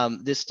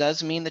 This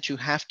does mean that you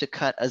have to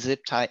cut a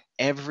zip tie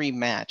every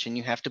match and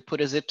you have to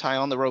put a zip tie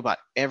on the robot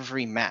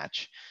every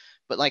match.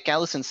 But like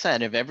Allison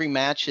said, if every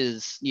match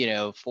is,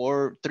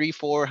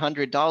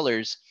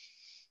 $300-400,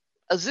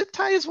 a zip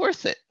tie is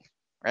worth it,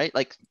 right?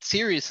 Like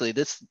seriously,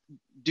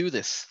 do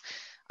this.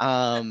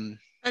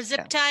 A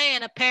zip tie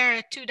and a pair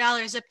of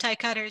 $2 zip tie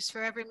cutters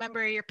for every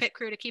member of your pit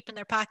crew to keep in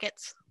their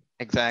pockets.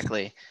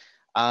 Exactly.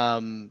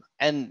 And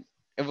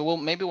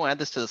maybe we'll add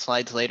this to the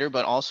slides later,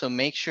 but also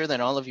make sure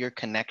that all of your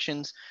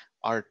connections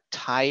are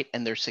tight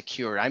and they're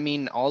secure. I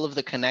mean, all of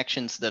the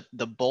connections,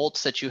 the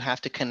bolts that you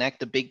have to connect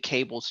the big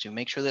cables to,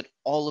 make sure that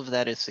all of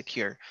that is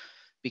secure.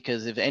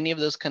 Because if any of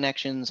those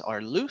connections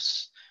are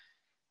loose,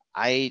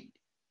 the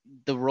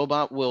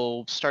robot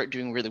will start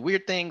doing really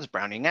weird things,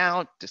 browning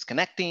out,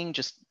 disconnecting,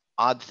 just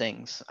odd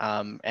things.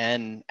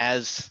 And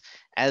as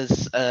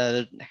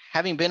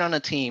having been on a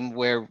team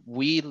where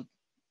we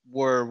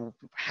were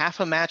half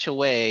a match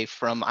away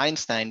from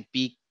Einstein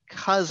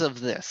because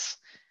of this,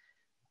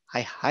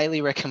 I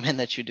highly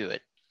recommend that you do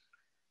it.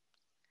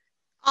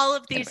 All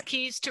of these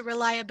keys to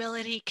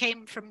reliability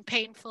came from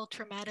painful,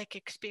 traumatic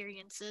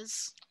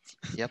experiences.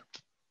 Yep.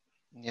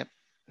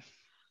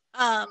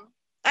 All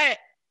right.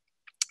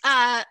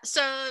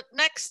 So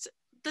next,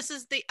 this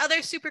is the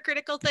other super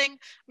critical thing,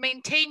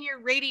 maintain your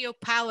radio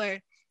power.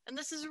 And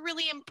this is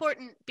really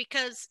important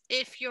because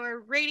if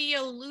your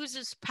radio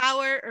loses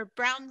power or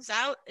browns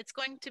out, it's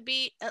going to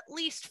be at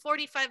least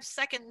 45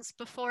 seconds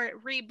before it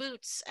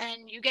reboots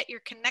and you get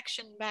your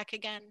connection back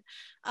again,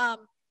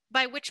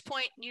 by which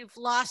point you've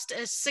lost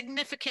a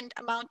significant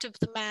amount of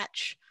the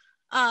match.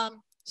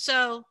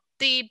 So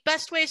the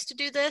best ways to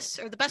do this,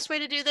 or the best way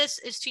to do this,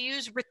 is to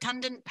use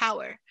redundant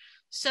power.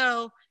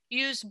 So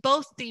use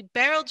both the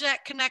barrel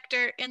jack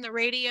connector in the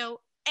radio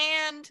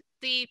and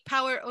the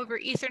power over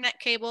Ethernet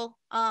cable.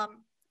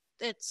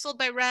 It's sold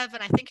by Rev,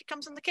 and I think it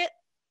comes in the kit.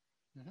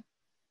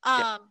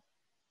 Mm-hmm.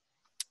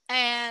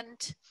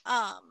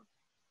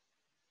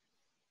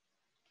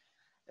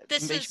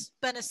 This has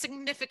been a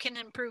significant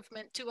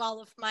improvement to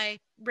all of my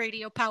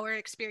radio power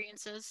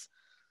experiences.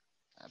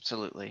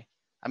 Absolutely.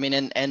 I mean,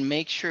 and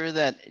make sure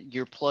that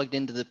you're plugged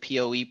into the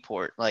PoE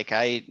port. Like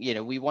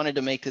we wanted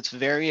to make this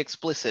very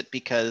explicit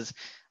because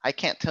I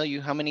can't tell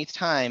you how many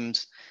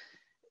times,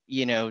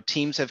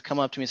 teams have come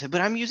up to me and said,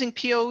 but I'm using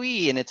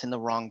PoE and it's in the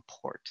wrong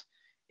port.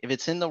 If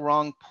it's in the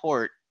wrong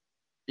port,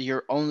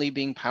 you're only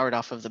being powered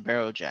off of the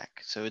barrel jack.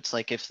 So it's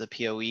like if the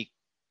PoE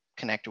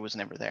connector was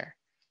never there.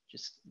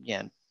 Just,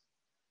 yeah.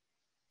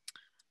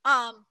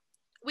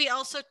 We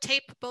also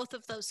tape both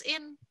of those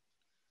in.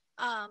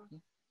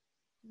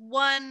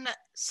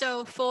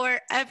 So for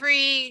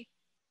every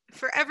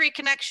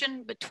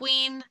connection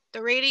between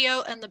the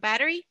radio and the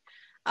battery,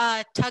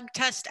 tug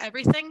test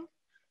everything.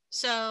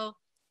 So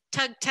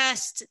tug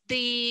test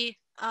the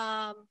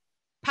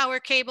power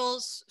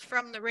cables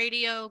from the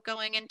radio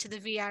going into the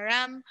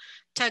VRM,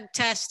 tug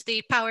test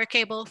the power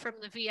cable from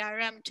the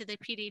VRM to the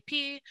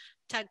PDP,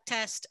 tug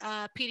test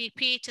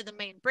PDP to the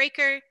main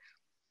breaker,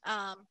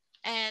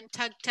 and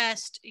tug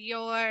test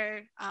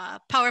your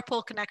power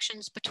pole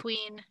connections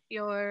between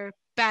your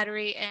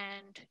battery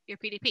and your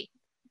PDP.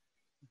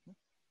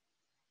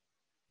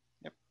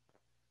 Yep.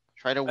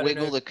 Try to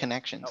wiggle the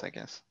connections, I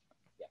guess.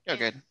 Yeah.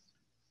 You're good.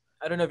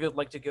 I don't know if you'd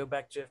like to go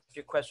back to a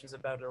few questions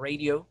about the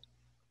radio.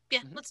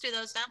 Yeah, let's do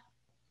those now.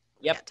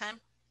 Yep. We got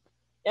time.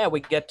 Yeah, we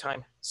get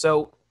time.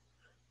 So,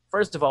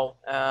 first of all,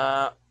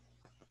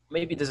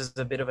 maybe this is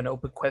a bit of an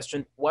open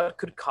question. What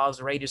could cause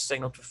a radio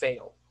signal to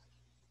fail?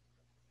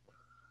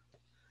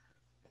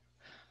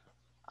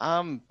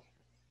 I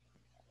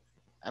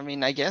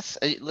mean, I guess,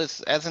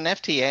 listen, as an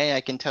FTA,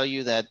 I can tell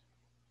you that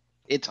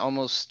it's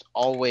almost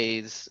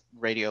always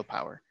radio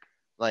power.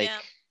 Like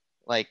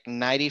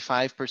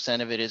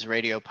 95% of it is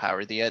radio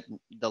power. The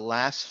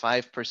last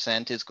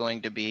 5% is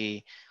going to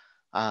be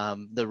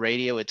the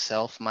radio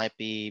itself might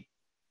be,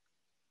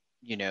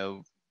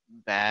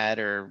 bad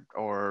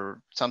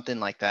or something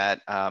like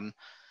that.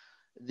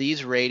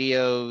 These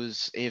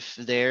radios, if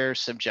they're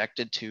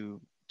subjected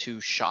to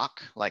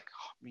shock, like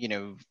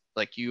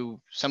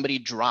somebody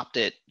dropped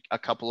it a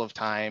couple of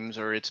times,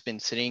 or it's been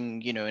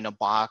sitting, in a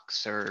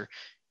box, or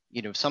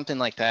something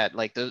like that,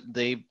 like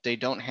they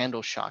don't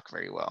handle shock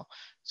very well.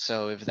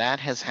 So if that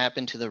has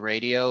happened to the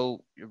radio,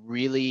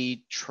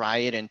 really try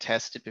it and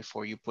test it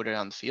before you put it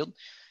on the field.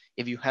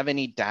 If you have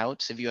any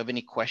doubts, if you have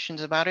any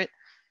questions about it,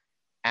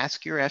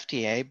 ask your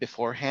FTA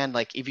beforehand.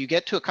 Like if you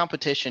get to a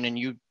competition and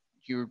you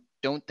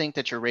don't think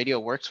that your radio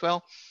works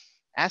well,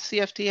 ask the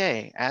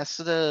FTA, ask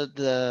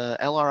the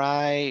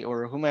LRI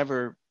or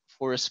whomever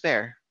for a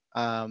spare,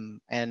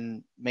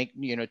 and make,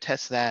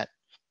 test that.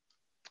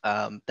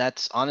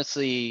 That's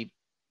honestly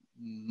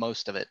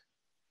most of it.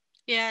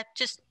 Yeah,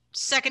 just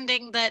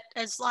seconding that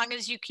as long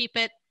as you keep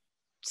it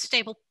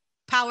stable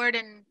powered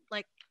and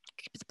like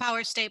keep the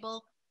power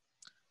stable.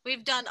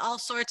 We've done all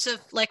sorts of,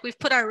 we've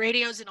put our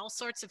radios in all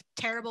sorts of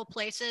terrible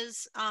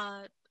places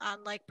on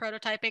like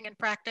prototyping and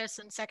practice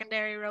and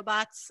secondary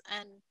robots,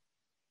 and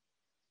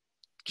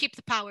keep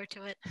the power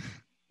to it.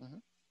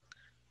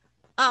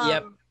 Mm-hmm.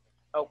 Yep.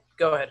 Oh,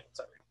 go ahead.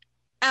 Sorry.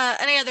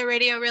 Any other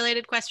radio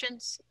related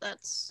questions?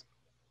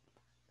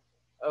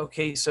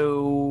 Okay,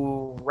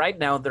 so right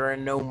now there are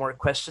no more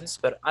questions,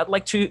 but I'd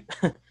like to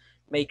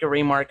make a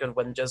remark on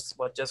what just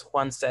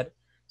Juan said.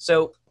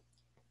 So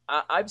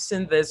I've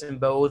seen this in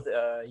both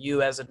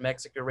US and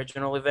Mexico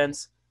regional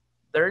events.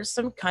 There's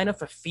some kind of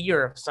a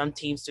fear of some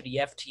teams to the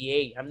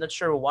FTA. I'm not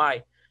sure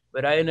why,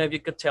 but I don't know if you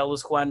could tell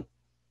us, Juan.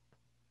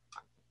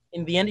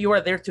 In the end, you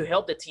are there to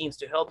help the teams,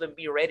 to help them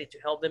be ready, to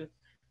help them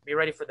be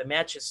ready for the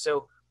matches.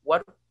 So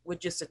what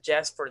would you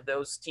suggest for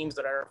those teams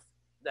that are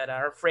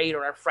afraid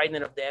or are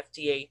frightened of the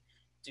FTA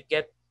to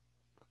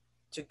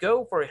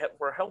go for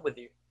help with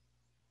you?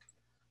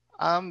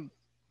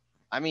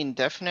 I mean,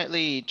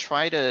 definitely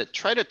try to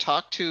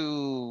talk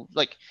to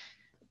the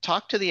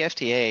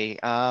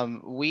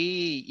FTA.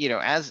 We,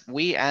 as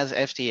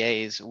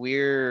FTAs,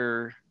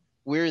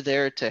 we're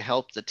there to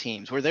help the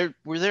teams. We're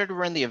there to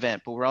run the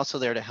event, but we're also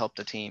there to help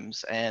the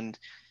teams. And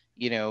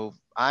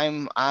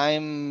I'm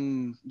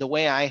the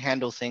way I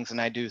handle things and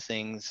I do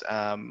things.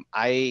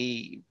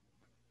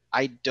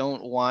 I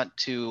don't want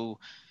to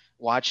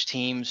watch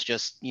teams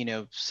just, you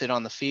know, sit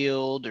on the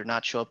field or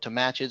not show up to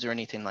matches or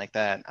anything like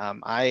that.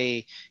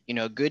 You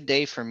know, a good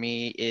day for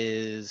me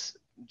is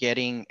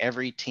getting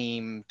every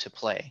team to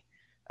play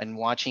and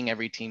watching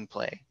every team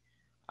play.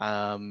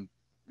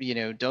 You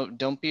know,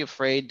 don't be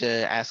afraid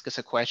to ask us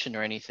a question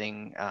or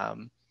anything.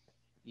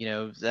 You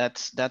know,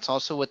 that's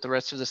also what the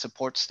rest of the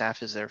support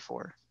staff is there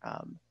for.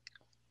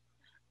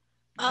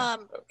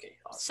 Okay,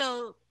 awesome.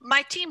 So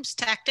my team's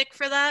tactic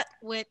for that,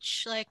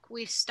 which like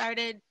we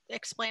started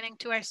explaining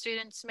to our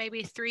students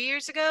maybe 3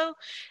 years ago,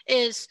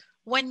 is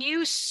when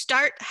you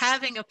start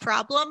having a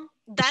problem,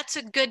 that's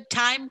a good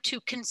time to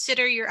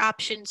consider your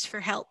options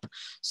for help.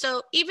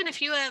 So even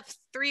if you have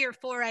 3 or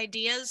 4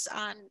 ideas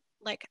on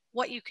like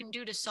what you can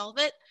do to solve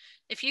it,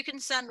 if you can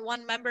send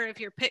one member of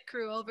your pit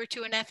crew over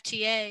to an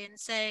FTA and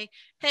say,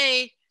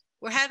 hey,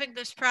 we're having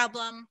this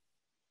problem,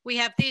 we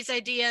have these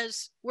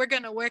ideas, we're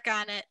going to work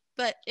on it,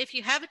 but if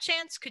you have a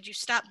chance, could you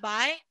stop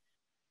by?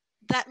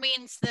 That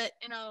means that,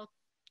 you know,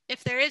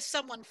 if there is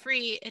someone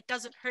free, it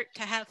doesn't hurt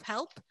to have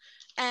help.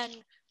 And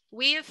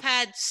we have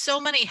had so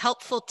many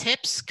helpful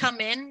tips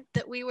come in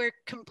that we were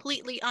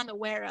completely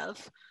unaware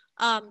of,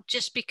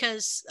 just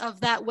because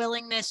of that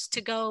willingness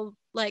to go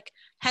like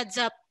heads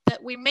up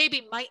that we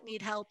maybe might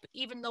need help,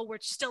 even though we're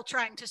still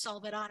trying to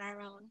solve it on our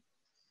own.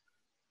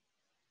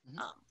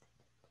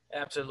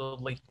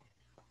 Absolutely.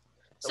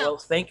 So, well,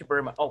 thank you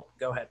very much. Oh,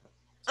 go ahead.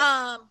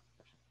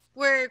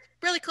 We're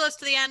really close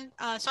to the end,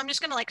 so I'm just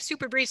going to like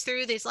super breeze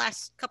through these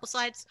last couple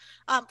slides.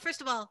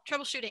 First of all,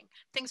 troubleshooting.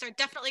 Things are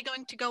definitely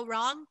going to go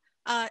wrong.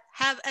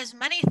 Have as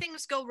many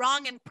things go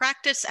wrong in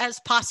practice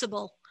as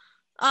possible.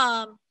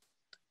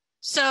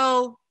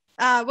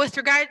 With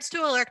regards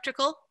to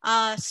electrical,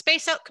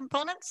 space out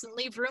components and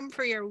leave room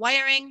for your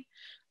wiring.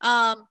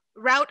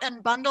 Route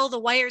and bundle the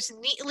wires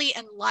neatly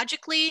and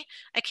logically.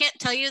 I can't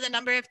tell you the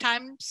number of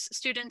times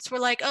students were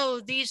like, oh,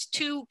 these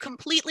 2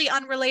 completely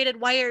unrelated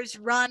wires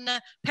run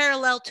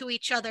parallel to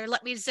each other.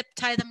 Let me zip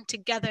tie them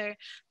together.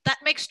 That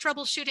makes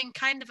troubleshooting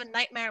kind of a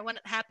nightmare when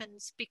it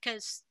happens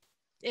because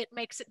it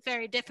makes it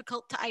very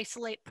difficult to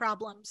isolate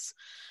problems.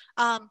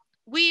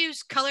 We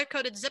use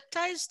color-coded zip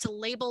ties to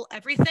label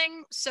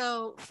everything.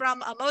 So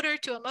from a motor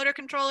to a motor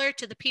controller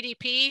to the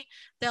PDP,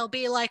 there'll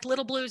be like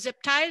little blue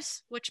zip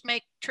ties, which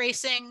make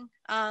tracing,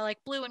 like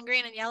blue and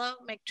green and yellow,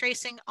 make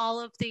tracing all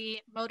of the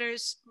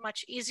motors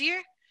much easier.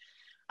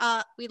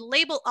 We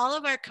label all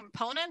of our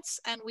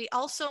components, and we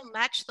also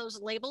match those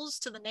labels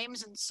to the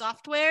names in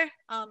software,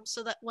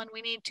 so that when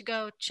we need to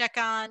go check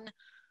on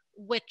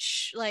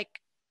which like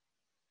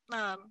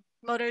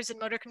motors and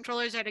motor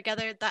controllers are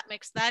together, that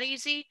makes that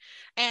easy.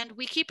 And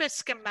we keep a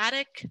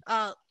schematic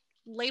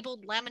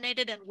labeled,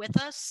 laminated, and with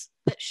us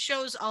that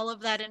shows all of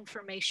that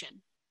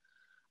information.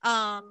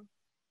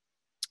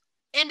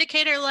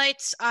 Indicator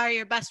lights are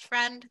your best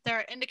friend. There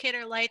are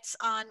indicator lights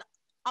on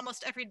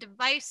almost every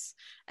device,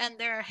 and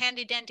there are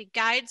handy dandy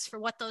guides for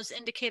what those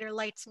indicator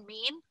lights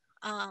mean.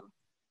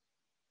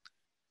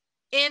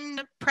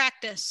 In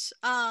practice,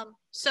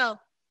 so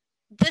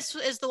this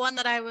is the one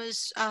that I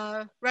was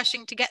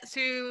rushing to get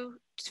through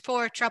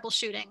for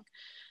troubleshooting.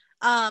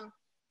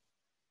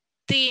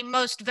 The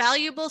most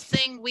valuable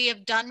thing we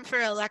have done for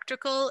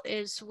electrical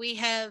is we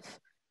have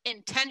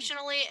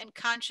intentionally and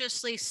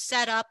consciously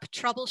set up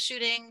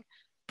troubleshooting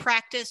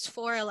practice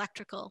for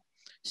electrical.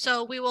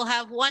 So we will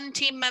have one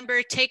team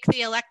member take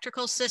the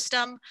electrical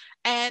system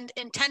and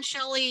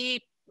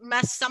intentionally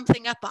mess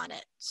something up on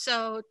it.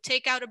 So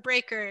take out a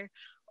breaker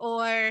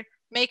or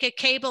make a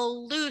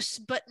cable loose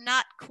but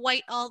not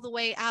quite all the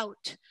way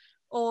out,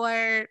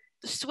 or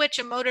switch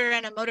a motor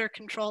and a motor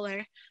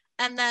controller.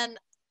 And then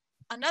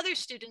another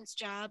student's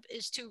job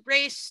is to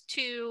race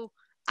to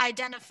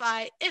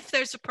identify if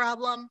there's a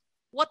problem,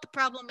 what the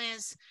problem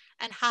is,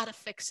 and how to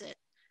fix it.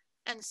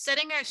 And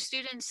setting our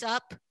students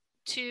up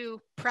to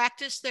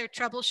practice their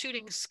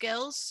troubleshooting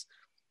skills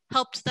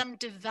helped them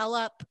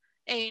develop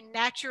a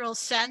natural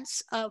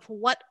sense of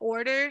what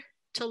order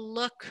to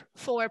look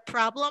for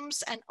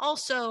problems and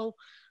also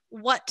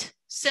what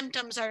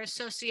symptoms are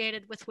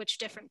associated with which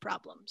different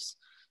problems.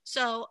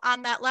 So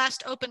on that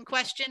last open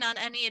question on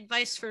any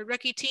advice for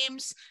rookie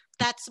teams,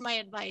 that's my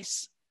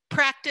advice.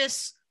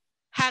 Practice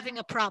having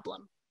a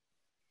problem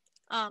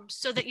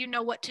so that you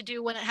know what to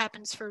do when it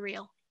happens for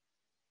real.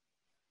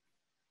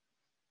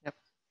 Yep.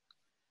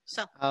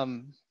 So.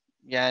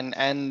 Yeah,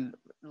 and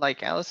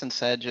like Allison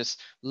said, just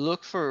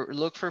look for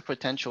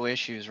potential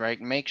issues, right?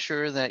 Make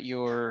sure that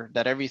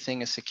that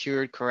everything is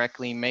secured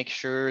correctly. Make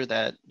sure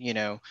that, you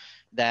know,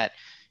 that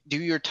do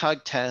your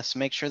tug test,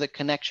 make sure the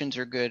connections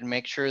are good,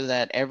 make sure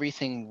that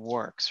everything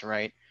works,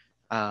 right?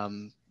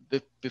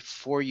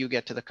 Before you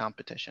get to the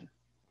competition.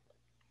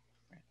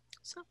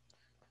 So.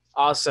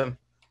 Awesome.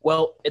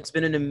 Well, it's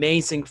been an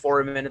amazing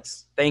 4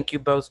 minutes. Thank you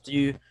both to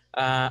you,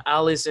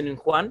 Allison and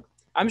Juan.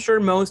 I'm sure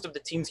most of the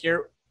teams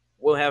here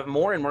will have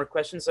more and more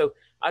questions. So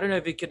I don't know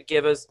if you could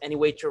give us any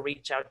way to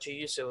reach out to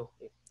you. So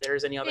if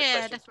there's any other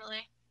questions. Yeah,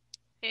 definitely.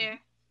 Here.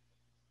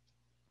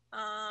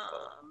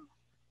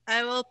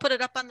 I will put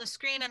it up on the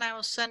screen and I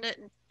will send it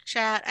in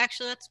chat.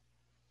 Actually, let's